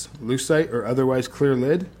glass, lucite, or otherwise clear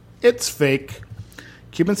lid? It's fake.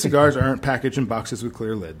 Cuban cigars aren't packaged in boxes with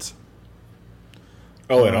clear lids.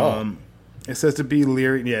 Oh, at all? It says to be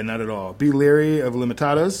leery. Yeah, not at all. Be leery of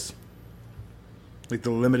limitadas, like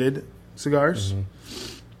the limited cigars.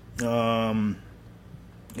 Mm-hmm.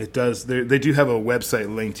 It does. They do have a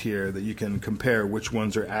website linked here that you can compare which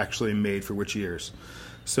ones are actually made for which years.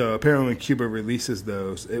 So apparently when Cuba releases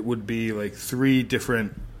those, it would be like 3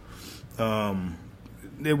 different.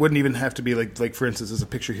 It wouldn't even have to be like for instance, there's a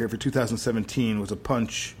picture here for 2017 was a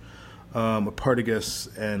Punch, a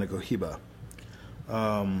Partagas, and a Cohiba.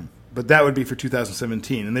 But that would be for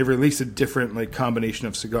 2017, and they release a different like combination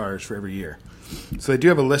of cigars for every year. So they do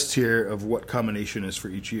have a list here of what combination is for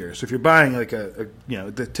each year. So if you're buying like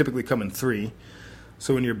they typically come in 3.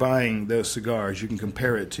 So when you're buying those cigars, you can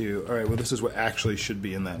compare it to, all right, well, this is what actually should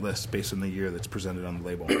be in that list based on the year that's presented on the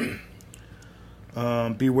label.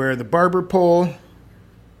 Beware the barber pole.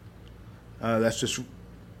 That's just,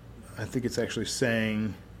 I think it's actually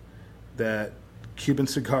saying that Cuban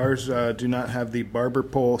cigars do not have the barber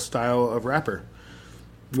pole style of wrapper.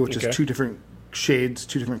 which Okay. is 2 different shades,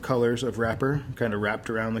 2 different colors of wrapper, kind of wrapped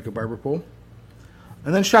around like a barber pole.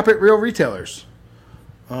 And then shop at real retailers.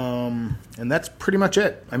 And that's pretty much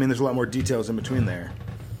it. I mean, there's a lot more details in between there.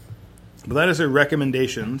 But that is their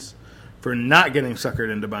recommendations for not getting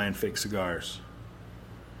suckered into buying fake cigars.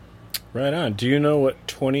 Right on. Do you know what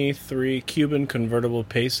 23 Cuban convertible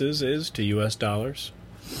pesos is to U.S. dollars?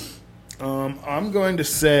 I'm going to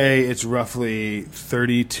say it's roughly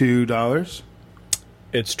 $32.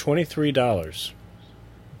 It's $23.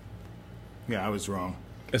 Yeah, I was wrong.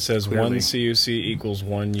 It says Clearly. 1 CUC equals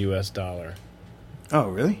 1 U.S. dollar. Oh,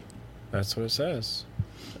 really? That's what it says.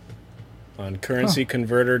 On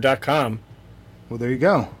currencyconverter.com. Well, there you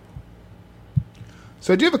go.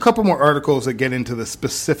 So I do have a couple more articles that get into the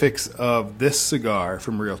specifics of this cigar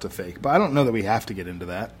from real to fake, but I don't know that we have to get into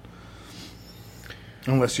that.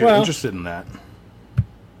 Unless you're interested in that.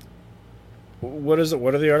 What is it?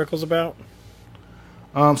 What are the articles about?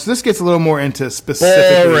 So this gets a little more into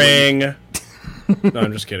specifically. Boring. No,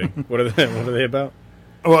 I'm just kidding. What are they about?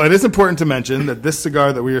 Well, it is important to mention that this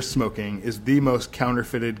cigar that we are smoking is the most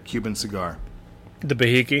counterfeited Cuban cigar. The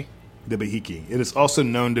Bahiki? The Bahiki. It is also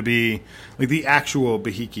known to be, like the actual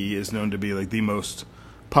Bahiki is known to be like the most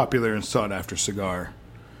popular and sought after cigar.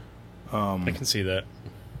 I can see that.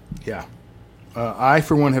 Yeah. I,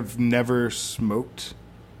 for one, have never smoked.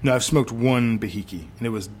 No, I've smoked one Bahiki, and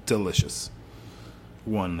it was delicious.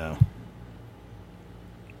 One, though.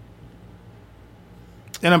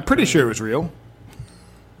 And I'm pretty sure it was real.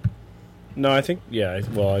 No, I think,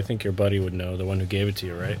 I think your buddy would know, the one who gave it to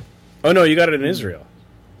you, right? Oh, no, you got it in Israel.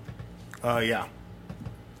 Yeah.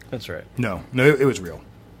 That's right. No, it was real.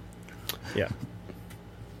 Yeah.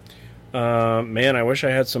 Man, I wish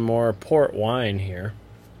I had some more port wine here.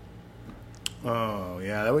 Oh,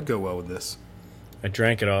 yeah, that would go well with this. I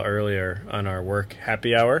drank it all earlier on our work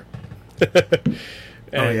happy hour.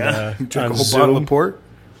 And, you drank on a whole Zoom. bottle of port?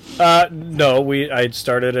 No, I'd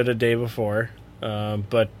started it a day before.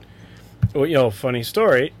 But, funny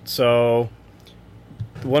story. So,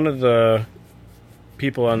 one of the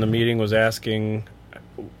people on the meeting was asking,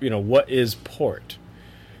 what is port?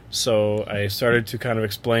 So I started to kind of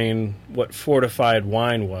explain what fortified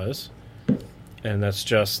wine was. And that's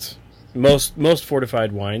just, most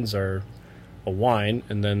fortified wines are a wine,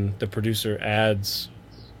 and then the producer adds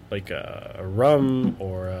like a rum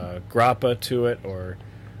or a grappa to it, or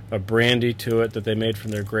a brandy to it that they made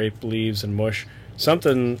from their grape leaves and mush.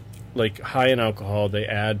 Something like high in alcohol they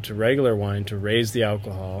add to regular wine to raise the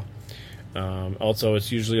alcohol. Also,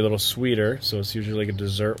 it's usually a little sweeter, so it's usually like a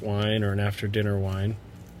dessert wine or an after-dinner wine.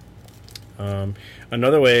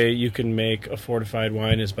 Another way you can make a fortified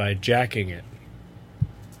wine is by jacking it.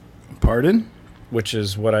 Pardon? Which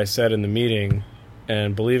is what I said in the meeting,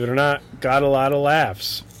 and believe it or not, got a lot of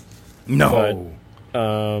laughs. No.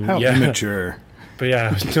 How immature. But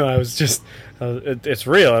yeah, no, I was just, it's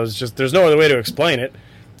real. There's no other way to explain it.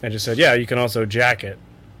 I just said, yeah, you can also jack it.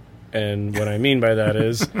 And what I mean by that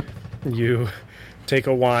is you take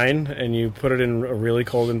a wine and you put it in a really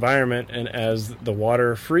cold environment, and as the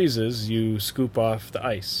water freezes, you scoop off the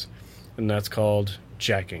ice. And that's called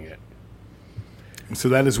jacking it. So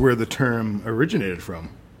that is where the term originated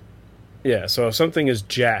from. Yeah, so if something is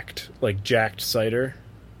jacked, like jacked cider,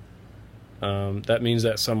 that means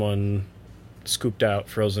that someone scooped out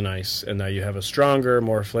frozen ice, and now you have a stronger,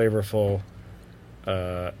 more flavorful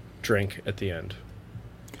drink at the end.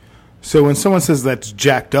 So when someone says that's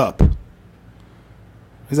jacked up,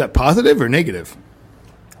 is that positive or negative?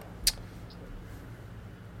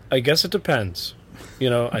 I guess it depends.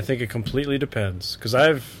 I think it completely depends, because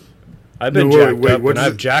I've been No, jacked wait, up, what and is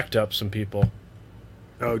I've it? jacked up some people.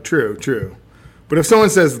 Oh, true. But if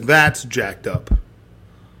someone says that's jacked up,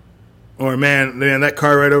 or man, that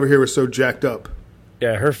car right over here was so jacked up,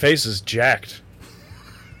 Yeah, her face is jacked.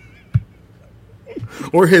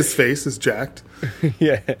 or his face is jacked.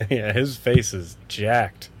 yeah, his face is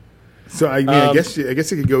jacked. So I mean, I guess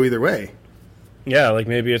it could go either way. Yeah, like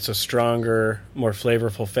maybe it's a stronger, more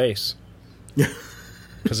flavorful face. Yeah.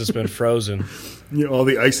 Because it's been frozen. All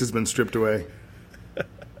the ice has been stripped away.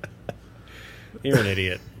 You're an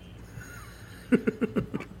idiot.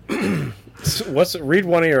 Read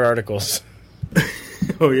one of your articles.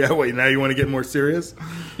 Oh yeah, wait. Now you want to get more serious?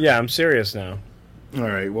 Yeah, I'm serious now. All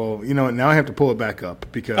right. Well, you know what? Now I have to pull it back up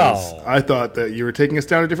because I thought that you were taking us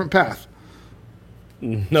down a different path.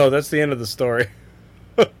 No, that's the end of the story.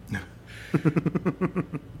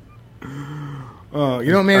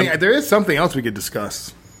 Manny, there is something else we could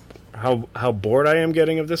discuss. How bored I am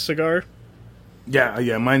getting of this cigar.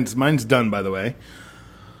 Yeah. Mine's done, by the way.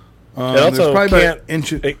 It also there's probably about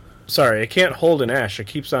can't. Sorry, it can't hold an ash. It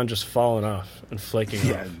keeps on just falling off and flaking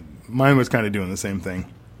Yeah, off. mine was kind of doing the same thing.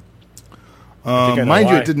 I know Mind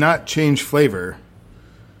you, why. it did not change flavor.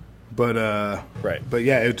 But Right. But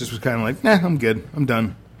yeah, it just was kind of like, nah, I'm good. I'm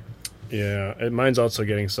done. Yeah, mine's also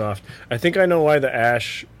getting soft. I think I know why the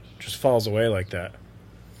ash just falls away like that.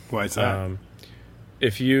 Why is that? I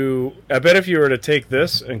bet if you were to take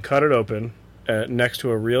this and cut it open next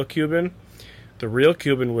to a real Cuban, the real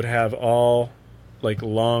Cuban would have all like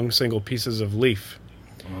long single pieces of leaf.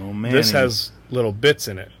 Oh man, This has little bits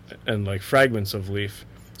in it and like fragments of leaf,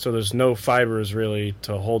 so there's no fibers really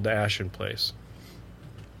to hold the ash in place.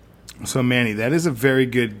 So Manny, that is a very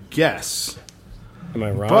good guess. Am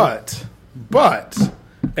I wrong? But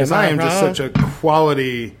as I am just wrong? such a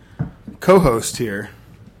quality co-host here,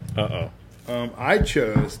 Uh-oh. I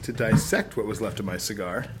chose to dissect what was left of my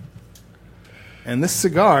cigar. And this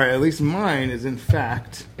cigar, at least mine, is in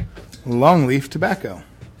fact longleaf tobacco.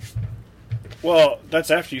 Well, that's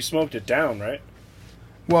after you smoked it down, right?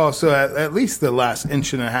 Well, so at least the last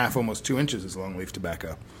inch and a half, almost 2 inches, is longleaf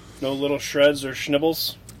tobacco. No little shreds or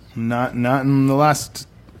schnibbles? Not in the last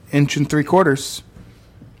inch and 3/4.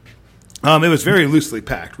 It was very loosely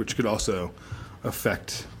packed, which could also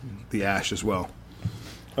affect the ash as well.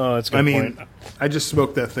 Oh, that's a good I mean, point. I just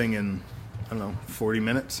smoked that thing in, I don't know, 40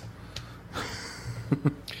 minutes.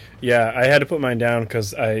 Yeah, I had to put mine down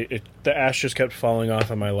because the ash just kept falling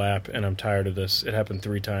off on my lap, and I'm tired of this. It happened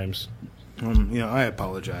 3 times. I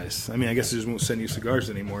apologize. I mean, I guess I just won't send you cigars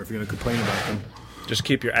anymore if you're going to complain about them. Just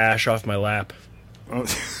keep your ash off my lap.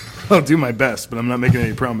 I'll do my best, but I'm not making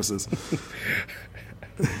any promises.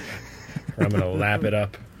 Or I'm going to lap it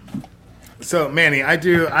up. So, Manny, I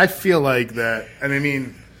feel like that, and I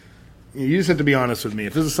mean, you just have to be honest with me.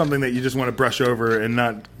 If this is something that you just want to brush over and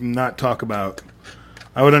not talk about,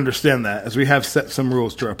 I would understand that, as we have set some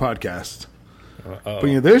rules to our podcast. But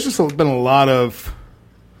there's just been a lot of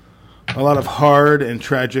hard and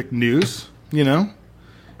tragic news,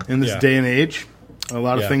 in this day and age. A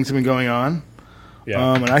lot of things have been going on.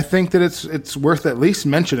 Yeah. And I think that it's worth at least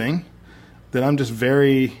mentioning that I'm just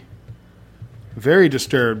very, very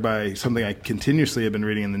disturbed by something I continuously have been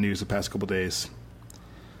reading in the news the past couple days.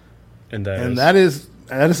 And that is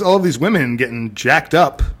all of these women getting jacked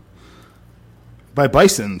up by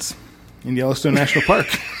bisons in Yellowstone National Park.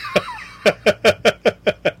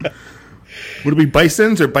 Would it be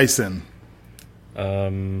bisons or bison?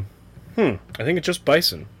 I think it's just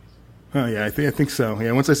bison. Oh yeah, I think so.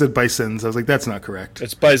 Yeah, once I said bisons, I was like, that's not correct.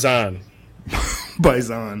 It's bison.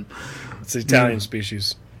 Bison. It's the Italian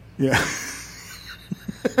species. Yeah.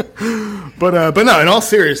 But no, in all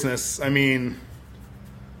seriousness, I mean,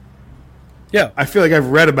 Yeah. I feel like I've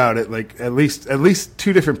read about it, like at least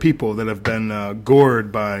 2 different people that have been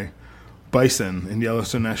gored by bison in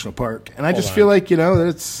Yellowstone National Park, and I just feel like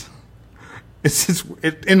that it's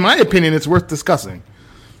in my opinion, it's worth discussing.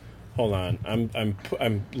 Hold on.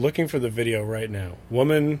 I'm looking for the video right now.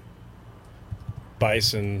 Woman,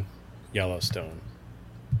 bison, Yellowstone.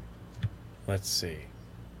 Let's see.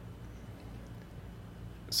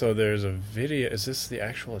 So there's a video. Is this the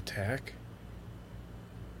actual attack?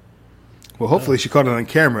 Well, hopefully she caught it on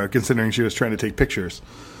camera, considering she was trying to take pictures.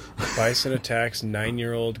 Bison attacks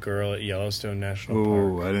 9-year-old girl at Yellowstone National Park.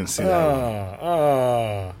 Oh, I didn't see that.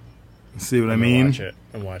 Oh. See what I mean? Watch it.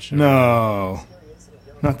 I'm watching it. No,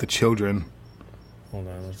 not the children. Hold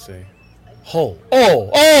on, let's see. Oh!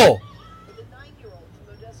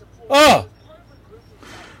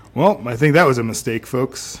 Well, I think that was a mistake,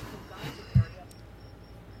 folks.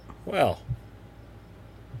 Well,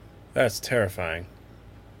 that's terrifying.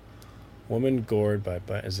 Woman gored by...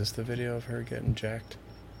 Is this the video of her getting jacked?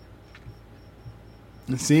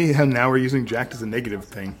 See how now we're using jacked as a negative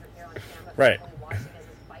thing. Right.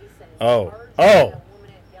 Oh.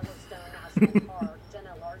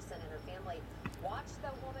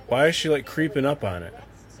 Why is she like creeping up on it?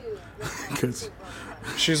 Because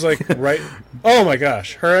She's like right... Oh my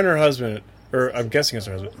gosh. Her and her husband, or I'm guessing it's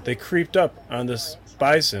her husband, they creeped up on this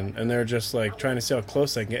bison and they're just like trying to see how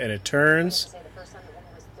close they can get, and it turns...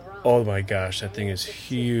 Oh my gosh, that thing is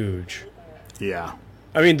huge. yeah,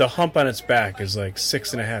 I mean, the hump on its back is like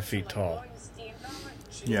 6.5 feet tall.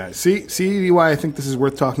 yeah. See why I think this is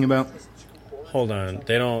worth talking about? Hold on.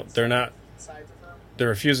 They're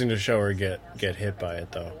refusing to show her get hit by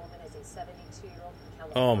it, though.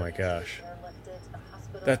 Oh my gosh.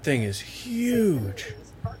 That thing is huge.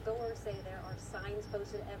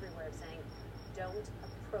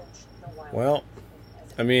 Well,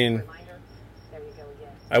 I mean,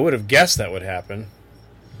 I would have guessed that would happen.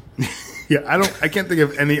 Yeah, I can't think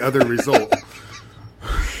of any other result.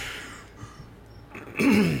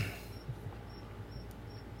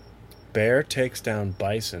 Bear takes down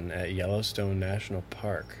bison at Yellowstone National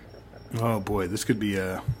Park. Oh boy, this could be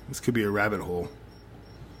a rabbit hole.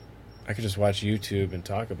 I could just watch YouTube and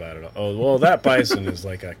talk about it. Oh, well, that bison is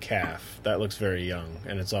like a calf. That looks very young,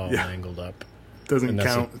 and it's all mangled up. Doesn't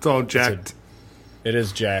count. It's all jacked. It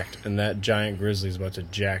is jacked, and that giant grizzly is about to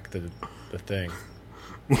jack the thing.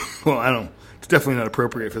 Well, I don't. It's definitely not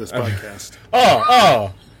appropriate for this podcast.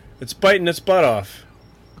 Oh! It's biting its butt off.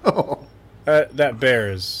 Oh. That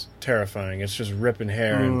bear is terrifying. It's just ripping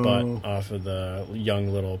hair and butt off of the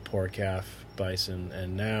young little poor calf bison,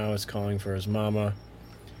 and now it's calling for his mama.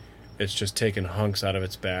 It's just taking hunks out of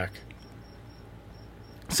its back.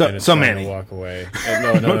 So many. To walk away.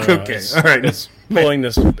 No. Okay, all right. It's pulling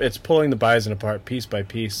the bison apart piece by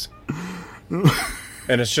piece,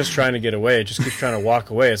 and it's just trying to get away. It just keeps trying to walk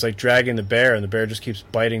away. It's like dragging the bear, and the bear just keeps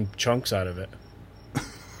biting chunks out of it.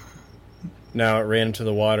 Now it ran into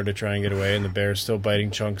the water to try and get away, and the bear's still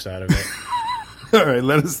biting chunks out of it. All right,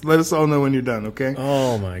 let us all know when you're done, okay?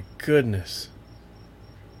 Oh my goodness!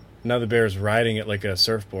 Now the bear's riding it like a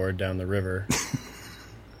surfboard down the river.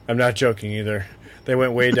 I'm not joking either. They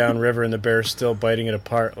went way down river, and the bear's still biting it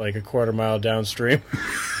apart like a quarter mile downstream.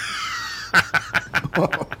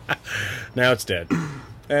 Now it's dead,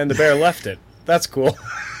 and the bear left it. That's cool.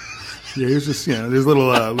 Yeah, here's just there's a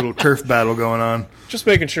little turf battle going on. Just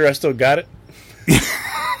making sure I still got it.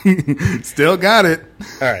 Still got it.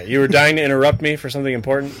 All right, you were dying to interrupt me for something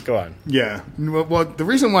important. Go on. Yeah. Well, the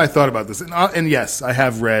reason why I thought about this, and yes, I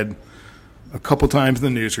have read a couple times in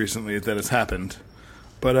the news recently that it's happened.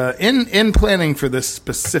 But in planning for this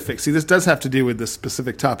specific, this does have to do with this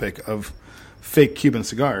specific topic of fake Cuban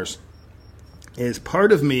cigars. Is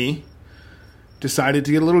part of me decided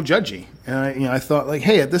to get a little judgy, and I thought like,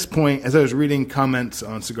 hey, at this point, as I was reading comments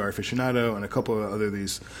on Cigar Aficionado and a couple of other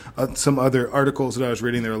some other articles that I was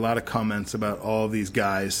reading, there were a lot of comments about all these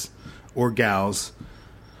guys or gals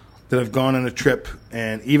that have gone on a trip,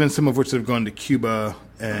 and even some of which have gone to Cuba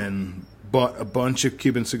and bought a bunch of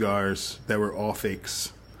Cuban cigars that were all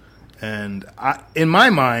fakes. And in my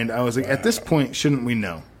mind, I was like, at this point, shouldn't we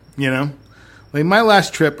know? Like, my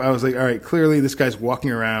last trip, I was like, all right, clearly this guy's walking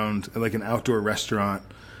around at, like, an outdoor restaurant,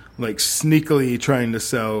 like, sneakily trying to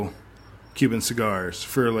sell Cuban cigars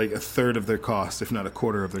for, like, a third of their cost, if not a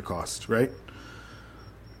quarter of their cost, right?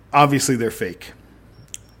 Obviously, they're fake.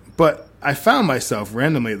 But I found myself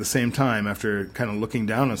randomly at the same time, after kind of looking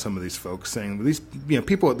down on some of these folks, saying, well, these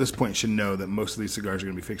people at this point should know that most of these cigars are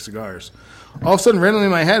going to be fake cigars. All of a sudden, randomly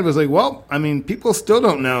in my head was like, well, I mean, people still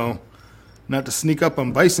don't know not to sneak up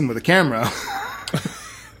on bison with a camera.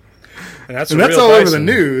 And that's all over the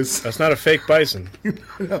news. That's not a fake bison.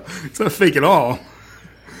 No, it's not fake at all.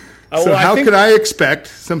 So how could I expect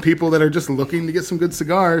some people that are just looking to get some good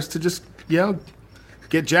cigars to just,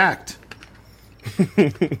 get jacked?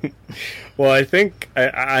 Well, I think,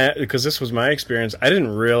 because this was my experience, I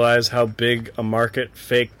didn't realize how big a market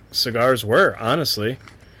fake cigars were, honestly,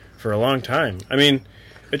 for a long time. I mean,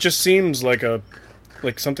 it just seems like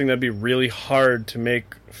something that'd be really hard to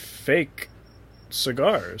make fake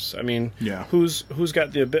cigars. I mean, who's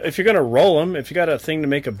got if you're going to roll them, if you got a thing to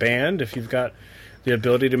make a band, if you've got the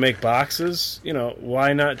ability to make boxes,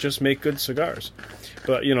 why not just make good cigars?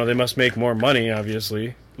 But, they must make more money,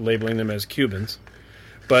 obviously, labeling them as Cubans.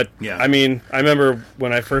 But, I mean, I remember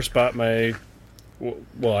when I first bought when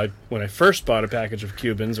I first bought a package of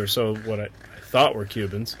Cubans, or so what I thought were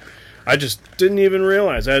Cubans, I just didn't even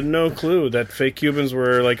realize. I had no clue that fake Cubans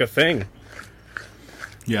were, like, a thing.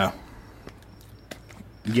 Yeah.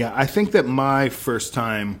 Yeah, I think that my first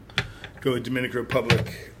time going to Dominican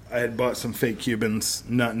Republic, I had bought some fake Cubans,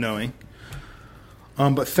 not knowing.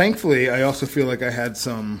 But thankfully, I also feel like I had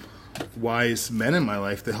some wise men in my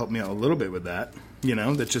life that helped me out a little bit with that.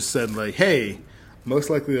 That just said, like, hey,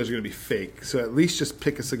 most likely those are going to be fake. So at least just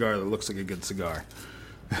pick a cigar that looks like a good cigar.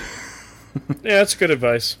 Yeah, that's good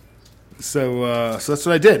advice. So that's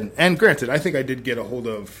what I did. And granted, I think I did get a hold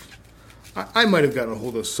of... I might have gotten a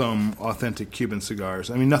hold of some authentic Cuban cigars.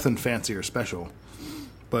 I mean, nothing fancy or special.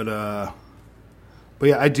 But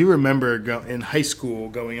yeah, I do remember in high school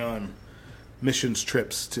going on missions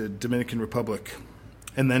trips to Dominican Republic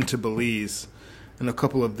and then to Belize. And a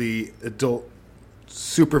couple of the adult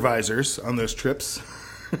supervisors on those trips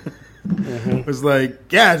was like,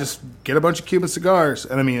 yeah, just get a bunch of Cuban cigars.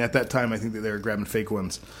 And I mean, at that time, I think that they were grabbing fake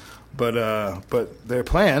ones. But their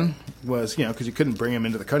plan was, because you couldn't bring them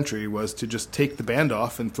into the country, was to just take the band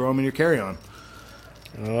off and throw them in your carry-on.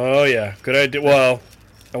 Oh, yeah. Good idea. Well,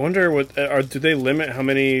 I wonder, do they limit how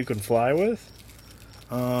many you can fly with?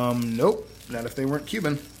 Nope. Not if they weren't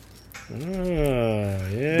Cuban. Oh,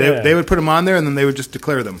 yeah. They would put them on there, and then they would just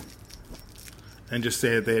declare them. and just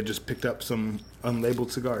say that they had just picked up some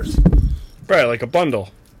unlabeled cigars. Right, like a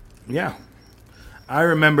bundle. Yeah. I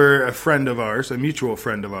remember a friend of ours, a mutual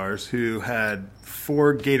friend of ours, who had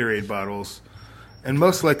 4 Gatorade bottles, and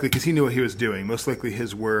most likely, because he knew what he was doing, most likely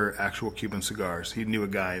his were actual Cuban cigars. He knew a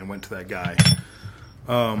guy and went to that guy.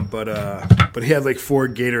 But he had like 4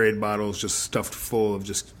 Gatorade bottles just stuffed full of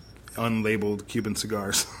just unlabeled Cuban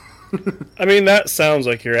cigars. I mean, that sounds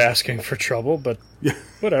like you're asking for trouble, but Yeah.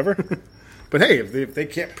 whatever. But hey, if they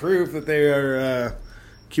can't prove that they are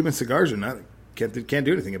Cuban cigars or not, they can't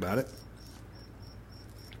do anything about it.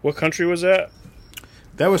 What country was that?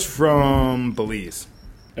 That was from Belize.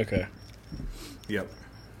 Okay. Yep.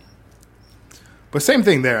 But same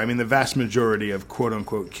thing there. I mean, the vast majority of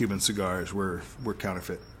quote-unquote Cuban cigars were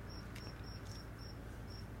counterfeit.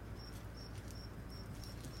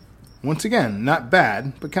 Once again, not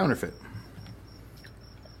bad, but counterfeit.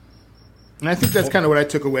 And I think that's kind of what I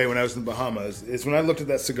took away when I was in the Bahamas, is when I looked at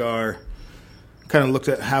that cigar, kind of looked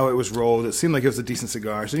at how it was rolled, it seemed like it was a decent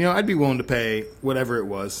cigar. So, I'd be willing to pay whatever it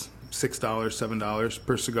was, $6, $7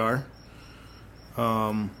 per cigar.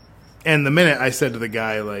 And the minute I said to the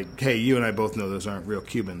guy, like, hey, you and I both know those aren't real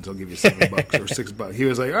Cubans, I'll give you $7 or $6. He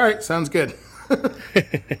was like, all right, sounds good.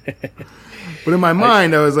 But in my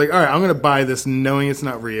mind, I was like, all right, I'm going to buy this knowing it's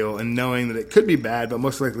not real and knowing that it could be bad, but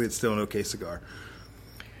most likely it's still an okay cigar.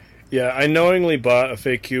 Yeah, I knowingly bought a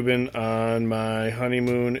fake Cuban on my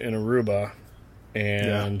honeymoon in Aruba,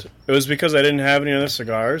 and it was because I didn't have any other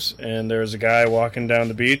cigars, and there was a guy walking down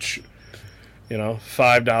the beach,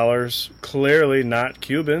 $5, clearly not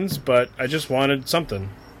Cubans, but I just wanted something.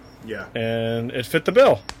 Yeah. And it fit the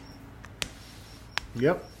bill.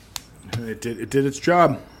 Yep. It did its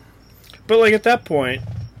job. But, like, at that point,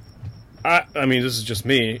 I mean, this is just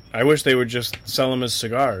me. I wish they would just sell them as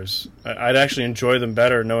cigars. I'd actually enjoy them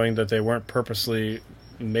better knowing that they weren't purposely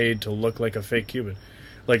made to look like a fake Cuban.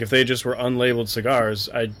 Like, if they just were unlabeled cigars,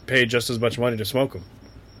 I'd pay just as much money to smoke them.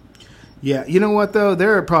 Yeah, you know what, though?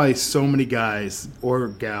 There are probably so many guys or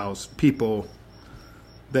gals, people,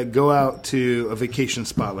 that go out to a vacation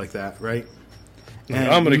spot like that, right? And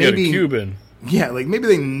I'm going to get a Cuban. Yeah, like maybe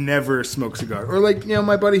they never smoke cigars. Or like,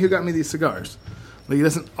 my buddy who got me these cigars. Like, he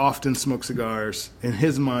doesn't often smoke cigars. In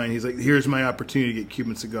his mind, he's like, here's my opportunity to get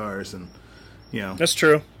Cuban cigars. And, That's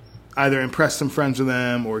true. Either impress some friends with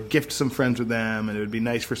them or gift some friends with them. And it would be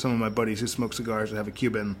nice for some of my buddies who smoke cigars to have a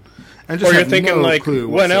Cuban. And just or you're thinking, no like, clue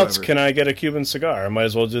when whatsoever. else can I get a Cuban cigar? I might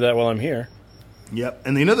as well do that while I'm here. Yep.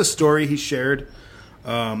 And the story he shared,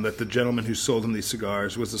 that the gentleman who sold him these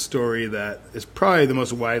cigars, was a story that is probably the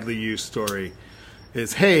most widely used story,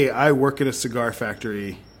 is, hey, I work at a cigar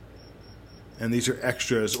factory, and these are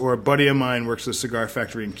extras. Or a buddy of mine works at a cigar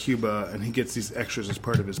factory in Cuba, and he gets these extras as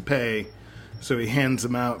part of his pay, so he hands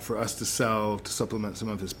them out for us to sell to supplement some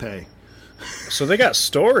of his pay. So they got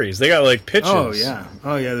stories. They got, like, pitches. Oh, yeah.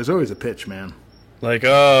 There's always a pitch, man. Like,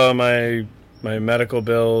 oh, my medical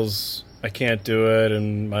bills, I can't do it,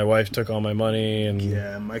 and my wife took all my money. And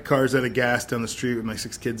Yeah, my car's out of gas down the street with my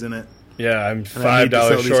 6 kids in it. Yeah, I'm And I need to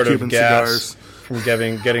sell $5 these short of Cuban gas cigars. from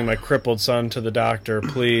getting my crippled son to the doctor,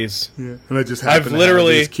 please. Yeah. And I just happen to have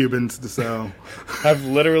these Cubans to sell. I've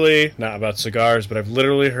literally, not about cigars, but I've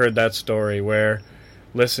literally heard that story where,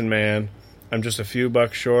 listen, man, I'm just a few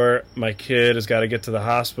bucks short. My kid has got to get to the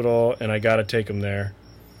hospital, and I got to take him there.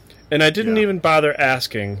 And I didn't even bother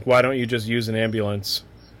asking, why don't you just use an ambulance?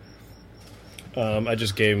 I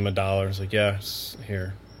just gave him $1. I was like, yeah,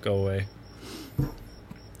 here, go away.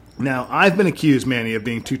 Now, I've been accused, Manny, of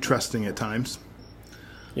being too trusting at times.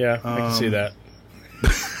 Yeah, I can see that.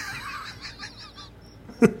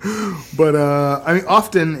 But,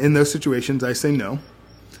 often in those situations, I say no.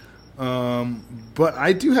 But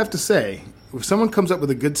I do have to say, if someone comes up with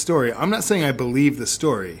a good story, I'm not saying I believe the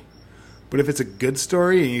story, but if it's a good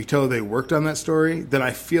story and you tell they worked on that story, then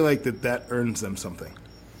I feel like that earns them something.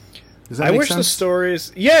 Does that make sense? The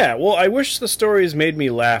stories... Yeah, well, I wish the stories made me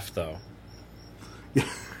laugh, though.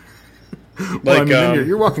 Well, then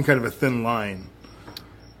you're walking kind of a thin line.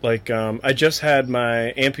 Like, I just had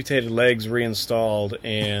my amputated legs reinstalled,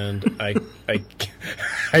 and I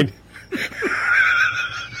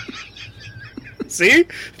see?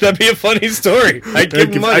 That'd be a funny story. I'd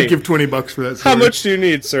give money. I'd give $20 for that story. How much do you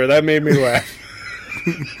need, sir? That made me laugh.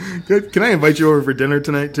 Can I invite you over for dinner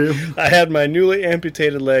tonight, too? I had my newly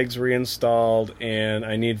amputated legs reinstalled, and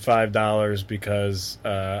I need $5 because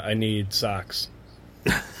I need socks.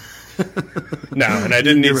 No, and I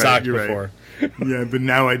didn't need socks before. Right. Yeah, but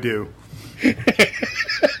now I do.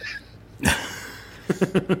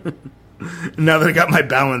 Now that I got my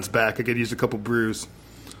balance back, I could use a couple brews.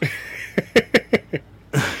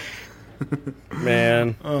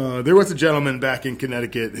 Man. There was a gentleman back in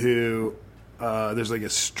Connecticut who there's like a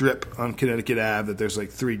strip on Connecticut Ave that there's like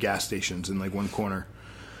 3 gas stations in like one corner.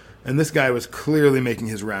 And this guy was clearly making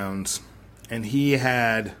his rounds. And he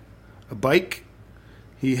had a bike.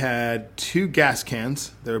 He had 2 gas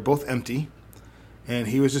cans. They were both empty. And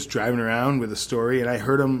he was just driving around with a story. And I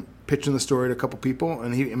heard him pitching the story to a couple people.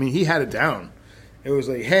 And he had it down. It was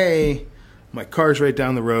like, hey, my car's right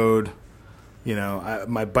down the road. You know,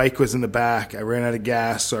 my bike was in the back. I ran out of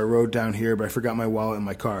gas, so I rode down here, but I forgot my wallet in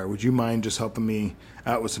my car. Would you mind just helping me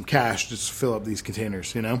out with some cash just to fill up these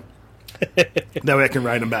containers, you know? That way I can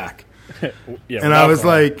ride them back. Yeah, and I was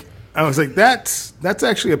like, that's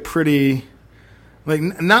actually a pretty, like,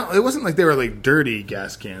 not, it wasn't like they were like dirty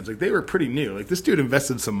gas cans. Like, they were pretty new. Like, this dude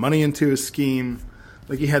invested some money into his scheme.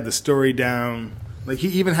 Like, he had the story down. Like, he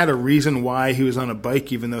even had a reason why he was on a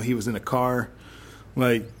bike, even though he was in a car.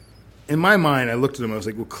 Like, in my mind, I looked at him. I was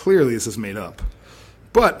like, well, clearly this is made up.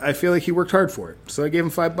 But I feel like he worked hard for it. So I gave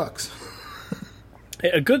him $5.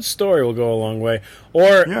 A good story will go a long way.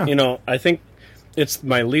 Or, you know, I think it's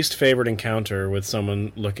my least favorite encounter with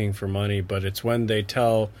someone looking for money, but it's when they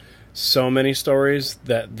tell so many stories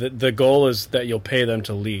that the goal is that you'll pay them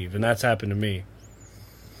to leave. And that's happened to me.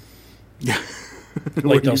 Yeah.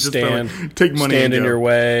 Like, they'll take money stand in your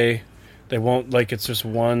way. They won't, like, it's just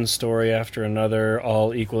one story after another,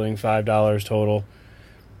 all equaling $5 total.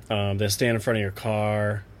 They stand in front of your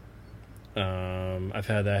car. I've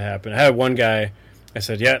had that happen. I had one guy, I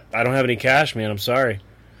said, yeah, I don't have any cash, man, I'm sorry.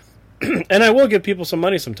 And I will give people some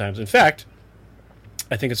money sometimes. In fact,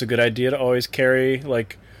 I think it's a good idea to always carry,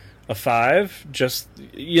 like, a 5. Just,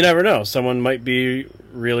 you never know. Someone might be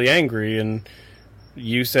really angry, and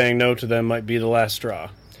you saying no to them might be the last straw.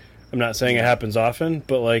 I'm not saying it happens often,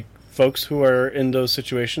 but, like, folks who are in those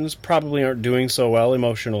situations probably aren't doing so well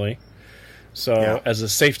emotionally. So as a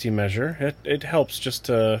safety measure, it helps just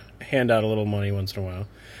to hand out a little money once in a while.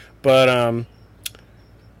 But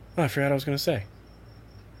I forgot what I was going to say.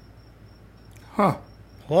 Huh.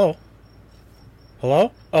 Hello?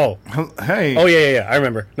 Oh. Hey. Oh, yeah. I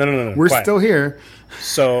remember. No. We're quiet. still here.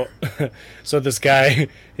 So this guy,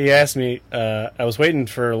 he asked me, I was waiting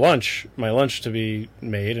for my lunch to be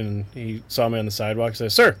made, and he saw me on the sidewalk and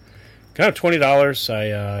said, sir, can I have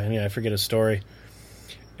 $20? I forget his story.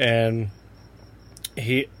 And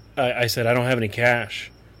I said, I don't have any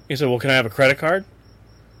cash. He said, well, can I have a credit card?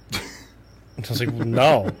 And I was like, well,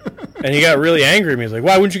 no. And he got really angry at me. He's like,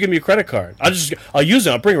 why wouldn't you give me a credit card? I'll use it.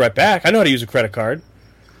 I'll bring it right back. I know how to use a credit card.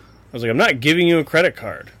 I was like, I'm not giving you a credit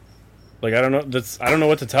card. Like, I don't know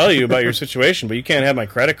what to tell you about your situation, but you can't have my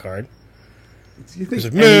credit card. Do you think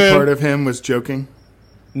any part of him was joking?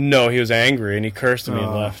 No, he was angry, and he cursed at me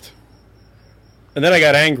and left. And then I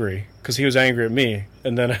got angry, because he was angry at me.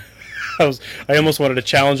 And then I almost wanted to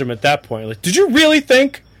challenge him at that point. Like, did you really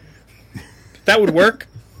think that would work?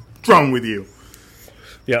 What's wrong with you?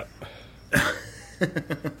 Yeah.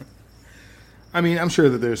 I mean, I'm sure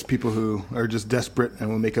that there's people who are just desperate and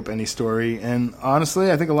will make up any story. And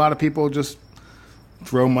honestly, I think a lot of people just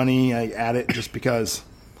throw money at it just because.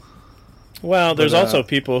 Well, there's also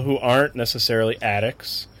people who aren't necessarily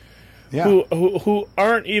addicts. Yeah. Who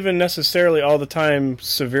aren't even necessarily all the time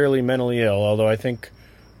severely mentally ill, although I think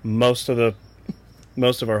most of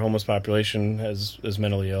our homeless population is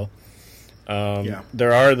mentally ill.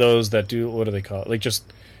 There are those that do, what do they call it? Like, just,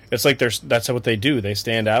 it's like that's what they do. They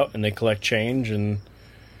stand out and they collect change, and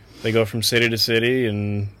they go from city to city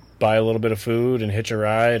and buy a little bit of food and hitch a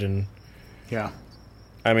ride, and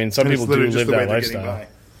I mean, some people do live that lifestyle.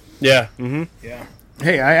 Yeah. Mm-hmm. Yeah.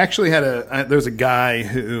 Hey, I actually had there was a guy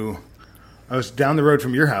who, I was down the road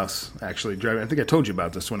from your house, actually, driving. I think I told you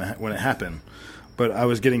about this when it happened. But I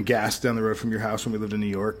was getting gas down the road from your house when we lived in New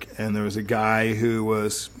York, and there was a guy who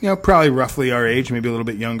was, probably roughly our age, maybe a little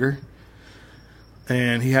bit younger.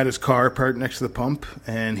 And he had his car parked next to the pump,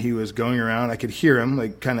 and he was going around. I could hear him,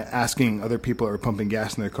 like, kind of asking other people that were pumping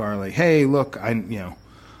gas in their car, like, hey, look, I'm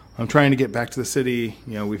trying to get back to the city.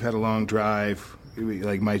 We've had a long drive.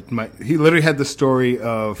 Like, he literally had the story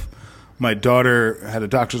of my daughter had a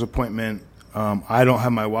doctor's appointment. I don't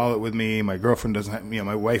have my wallet with me. My girlfriend doesn't have,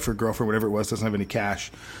 my wife or girlfriend, whatever it was, doesn't have any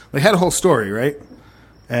cash. Like, had a whole story, right?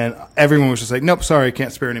 And everyone was just like, nope, sorry,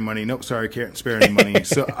 can't spare any money. Nope, sorry, can't spare any money.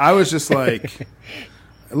 So I was just like,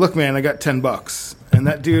 look, man, I got $10. And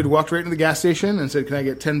that dude walked right into the gas station and said, can I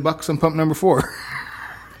get $10 on pump number 4?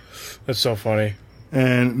 That's so funny.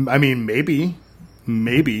 And, I mean,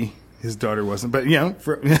 maybe his daughter wasn't. But,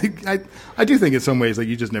 I do think in some ways, like,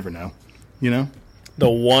 you just never know, The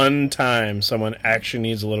one time someone actually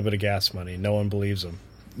needs a little bit of gas money, no one believes them.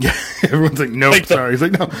 Yeah, everyone's like, nope, sorry. He's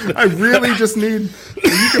like, no, I really just need,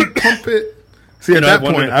 you can pump it. See, at that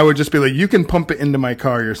point, I would just be like, you can pump it into my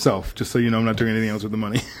car yourself, just so you know I'm not doing anything else with the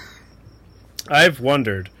money. I've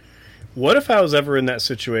wondered, what if I was ever in that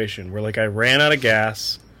situation where, like, I ran out of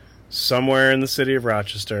gas somewhere in the city of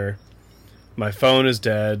Rochester, my phone is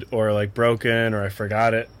dead, or, like, broken, or I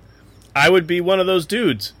forgot it. I would be one of those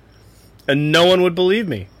dudes, and no one would believe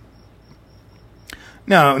me.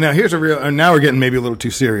 Now here's a real... Now we're getting maybe a little too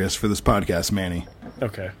serious for this podcast, Manny.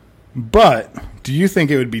 Okay. But do you think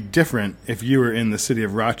it would be different if you were in the city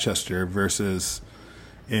of Rochester versus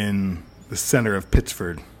in the center of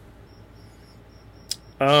Pittsford?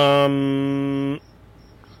 Like,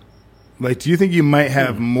 do you think you might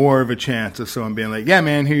have more of a chance of someone being like, yeah,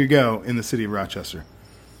 man, here you go, in the city of Rochester?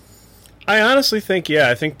 I honestly think, yeah.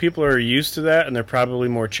 I think people are used to that, and they're probably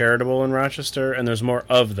more charitable in Rochester, and there's more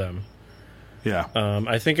of them. Yeah.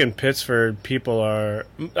 I think in Pittsford, people are...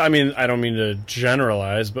 I mean, I don't mean to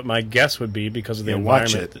generalize, but my guess would be because of the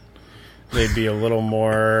environment, they'd be a little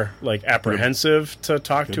more, like, apprehensive to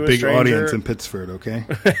talk to a stranger. Big audience in Pittsford, okay?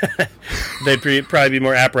 They'd probably be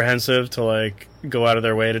more apprehensive to, like, go out of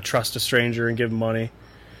their way to trust a stranger and give them money.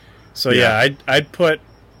 So, yeah, I'd put...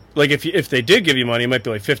 Like, if they did give you money, it might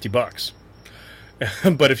be like $50.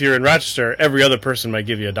 But if you're in Rochester, every other person might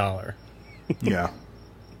give you $1. Yeah.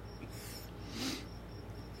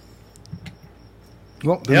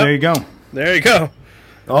 Well, then there you go. There you go.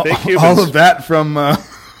 All of that from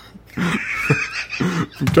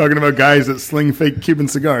from talking about guys that sling fake Cuban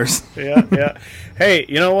cigars. Yeah. Hey,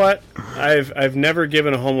 you know what? I've never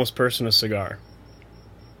given a homeless person a cigar.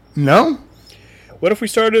 No? What if we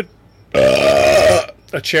started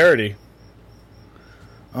a charity?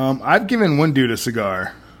 I've given one dude a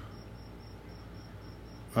cigar.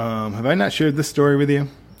 Have I not shared this story with you?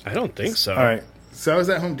 I don't think so. All right. So I was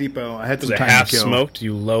at Home Depot. I had some time to kill. Was it half smoked,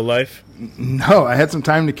 you lowlife? No, I had some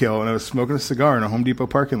time to kill, and I was smoking a cigar in a Home Depot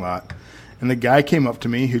parking lot. And the guy came up to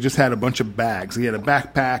me who just had a bunch of bags. He had a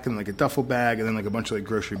backpack and like a duffel bag and then like a bunch of like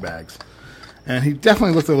grocery bags. And he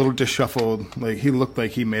definitely looked a little disheveled. Like he looked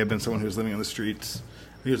like he may have been someone who was living on the streets.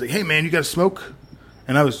 And he was like, "Hey man, you got a smoke?"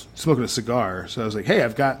 And I was smoking a cigar, so I was like, "Hey,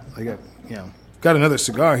 I've got another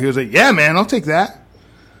cigar." He was like, "Yeah, man, I'll take that."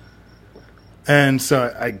 And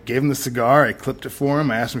so I gave him the cigar. I clipped it for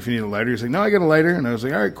him. I asked him if he needed a lighter. He was like, "No, I got a lighter." And I was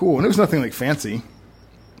like, "All right, cool." And it was nothing like fancy.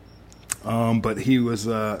 But he was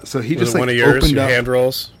so he just like one of yours, opened your up hand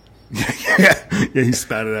rolls. yeah, he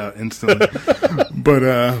spat it out instantly.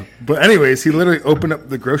 But anyways, he literally opened up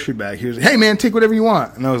the grocery bag. He was like, "Hey man, take whatever you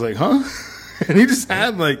want." And I was like, "Huh?" And he just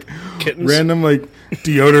had like kittens, random like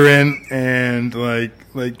deodorant and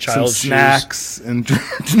like child some snacks and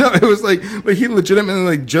no, it was like he legitimately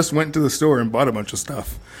like just went to the store and bought a bunch of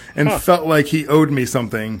stuff and felt like he owed me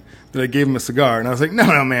something that I gave him a cigar. And I was like,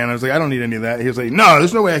 no man, I was like, I don't need any of that. He was like, no,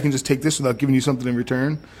 there's no way I can just take this without giving you something in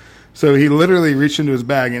return. So he literally reached into his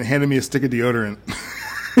bag and handed me a stick of deodorant.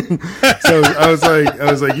 So I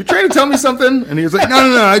was like, you trying to tell me something? And he was like, no,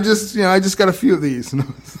 I just got a few of these. And I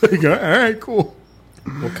was like, all right, cool.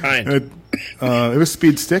 What kind? It was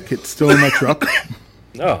Speed Stick. It's still in my truck.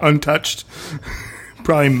 Oh. Untouched.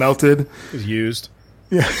 Probably melted. It was used.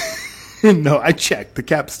 Yeah. No, I checked. The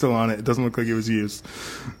cap's still on it. It doesn't look like it was used.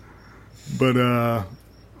 But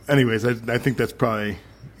anyways, I think that's probably,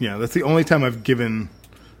 that's the only time I've given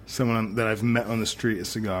someone that I've met on the street a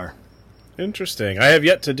cigar. Interesting. I have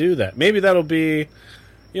yet to do that. Maybe that'll be,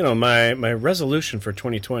 my resolution for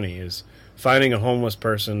 2020 is finding a homeless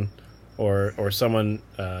person or someone,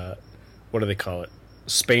 what do they call it?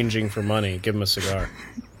 Spanging for money. Give them a cigar.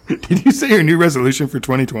 Did you say your new resolution for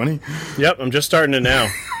 2020? Yep, I'm just starting it now.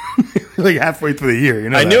 Like halfway through the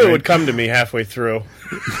year. I knew it would come to me halfway through.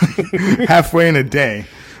 Halfway in a day.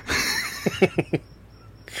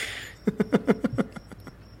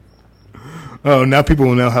 Oh, now people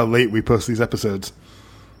will know how late we post these episodes.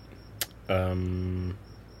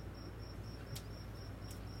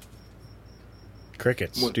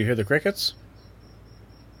 Crickets. What? Do you hear the crickets?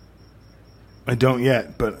 I don't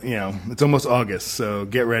yet, but, it's almost August, so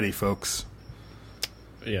get ready, folks.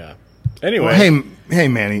 Yeah. Anyway. Well, hey,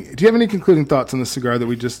 Manny, do you have any concluding thoughts on the cigar that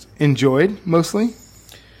we just enjoyed, mostly?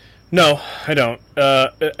 No, I don't.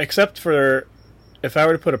 Except for if I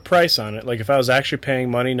were to put a price on it, like if I was actually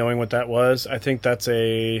paying money knowing what that was, I think that's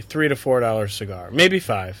a $3 to $4 cigar. Maybe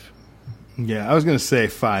 $5. Yeah, I was going to say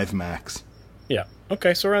 $5 max. Yeah.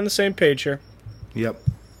 Okay, so we're on the same page here. Yep.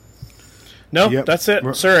 No, that's it.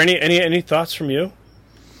 Sir, any thoughts from you?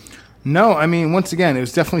 No, I mean, once again, it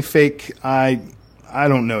was definitely fake. I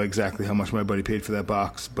don't know exactly how much my buddy paid for that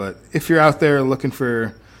box, but if you're out there looking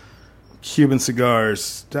for Cuban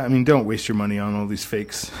cigars, I mean, don't waste your money on all these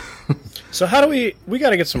fakes. So how do we got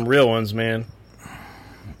to get some real ones, man.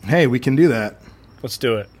 Hey, we can do that. Let's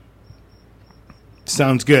do it.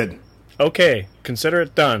 Sounds good. Okay, consider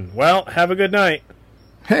it done. Well, have a good night.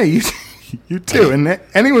 Hey, you too. And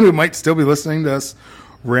anyone who might still be listening to us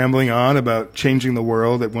rambling on about changing the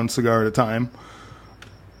world at one cigar at a time,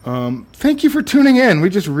 thank you for tuning in. We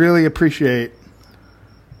just really appreciate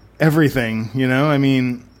everything, you know? I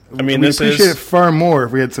mean, we appreciate it far more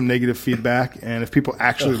if we had some negative feedback and if people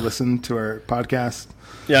actually listen to our podcast.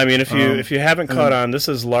 Yeah, I mean, if you haven't caught on, this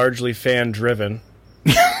is largely fan-driven.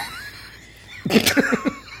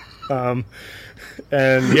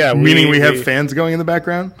 And yeah, meaning we have fans going in the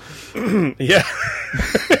background. Yeah,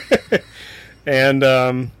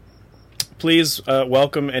 and please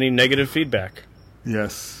welcome any negative feedback.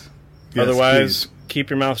 Yes. Otherwise, keep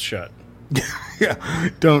your mouth shut. Yeah,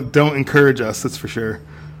 don't encourage us. That's for sure.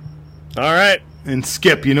 All right. And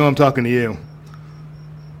Skip, you know I'm talking to you.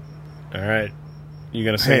 All right. You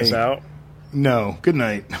gonna sing us out? No. Good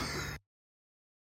night.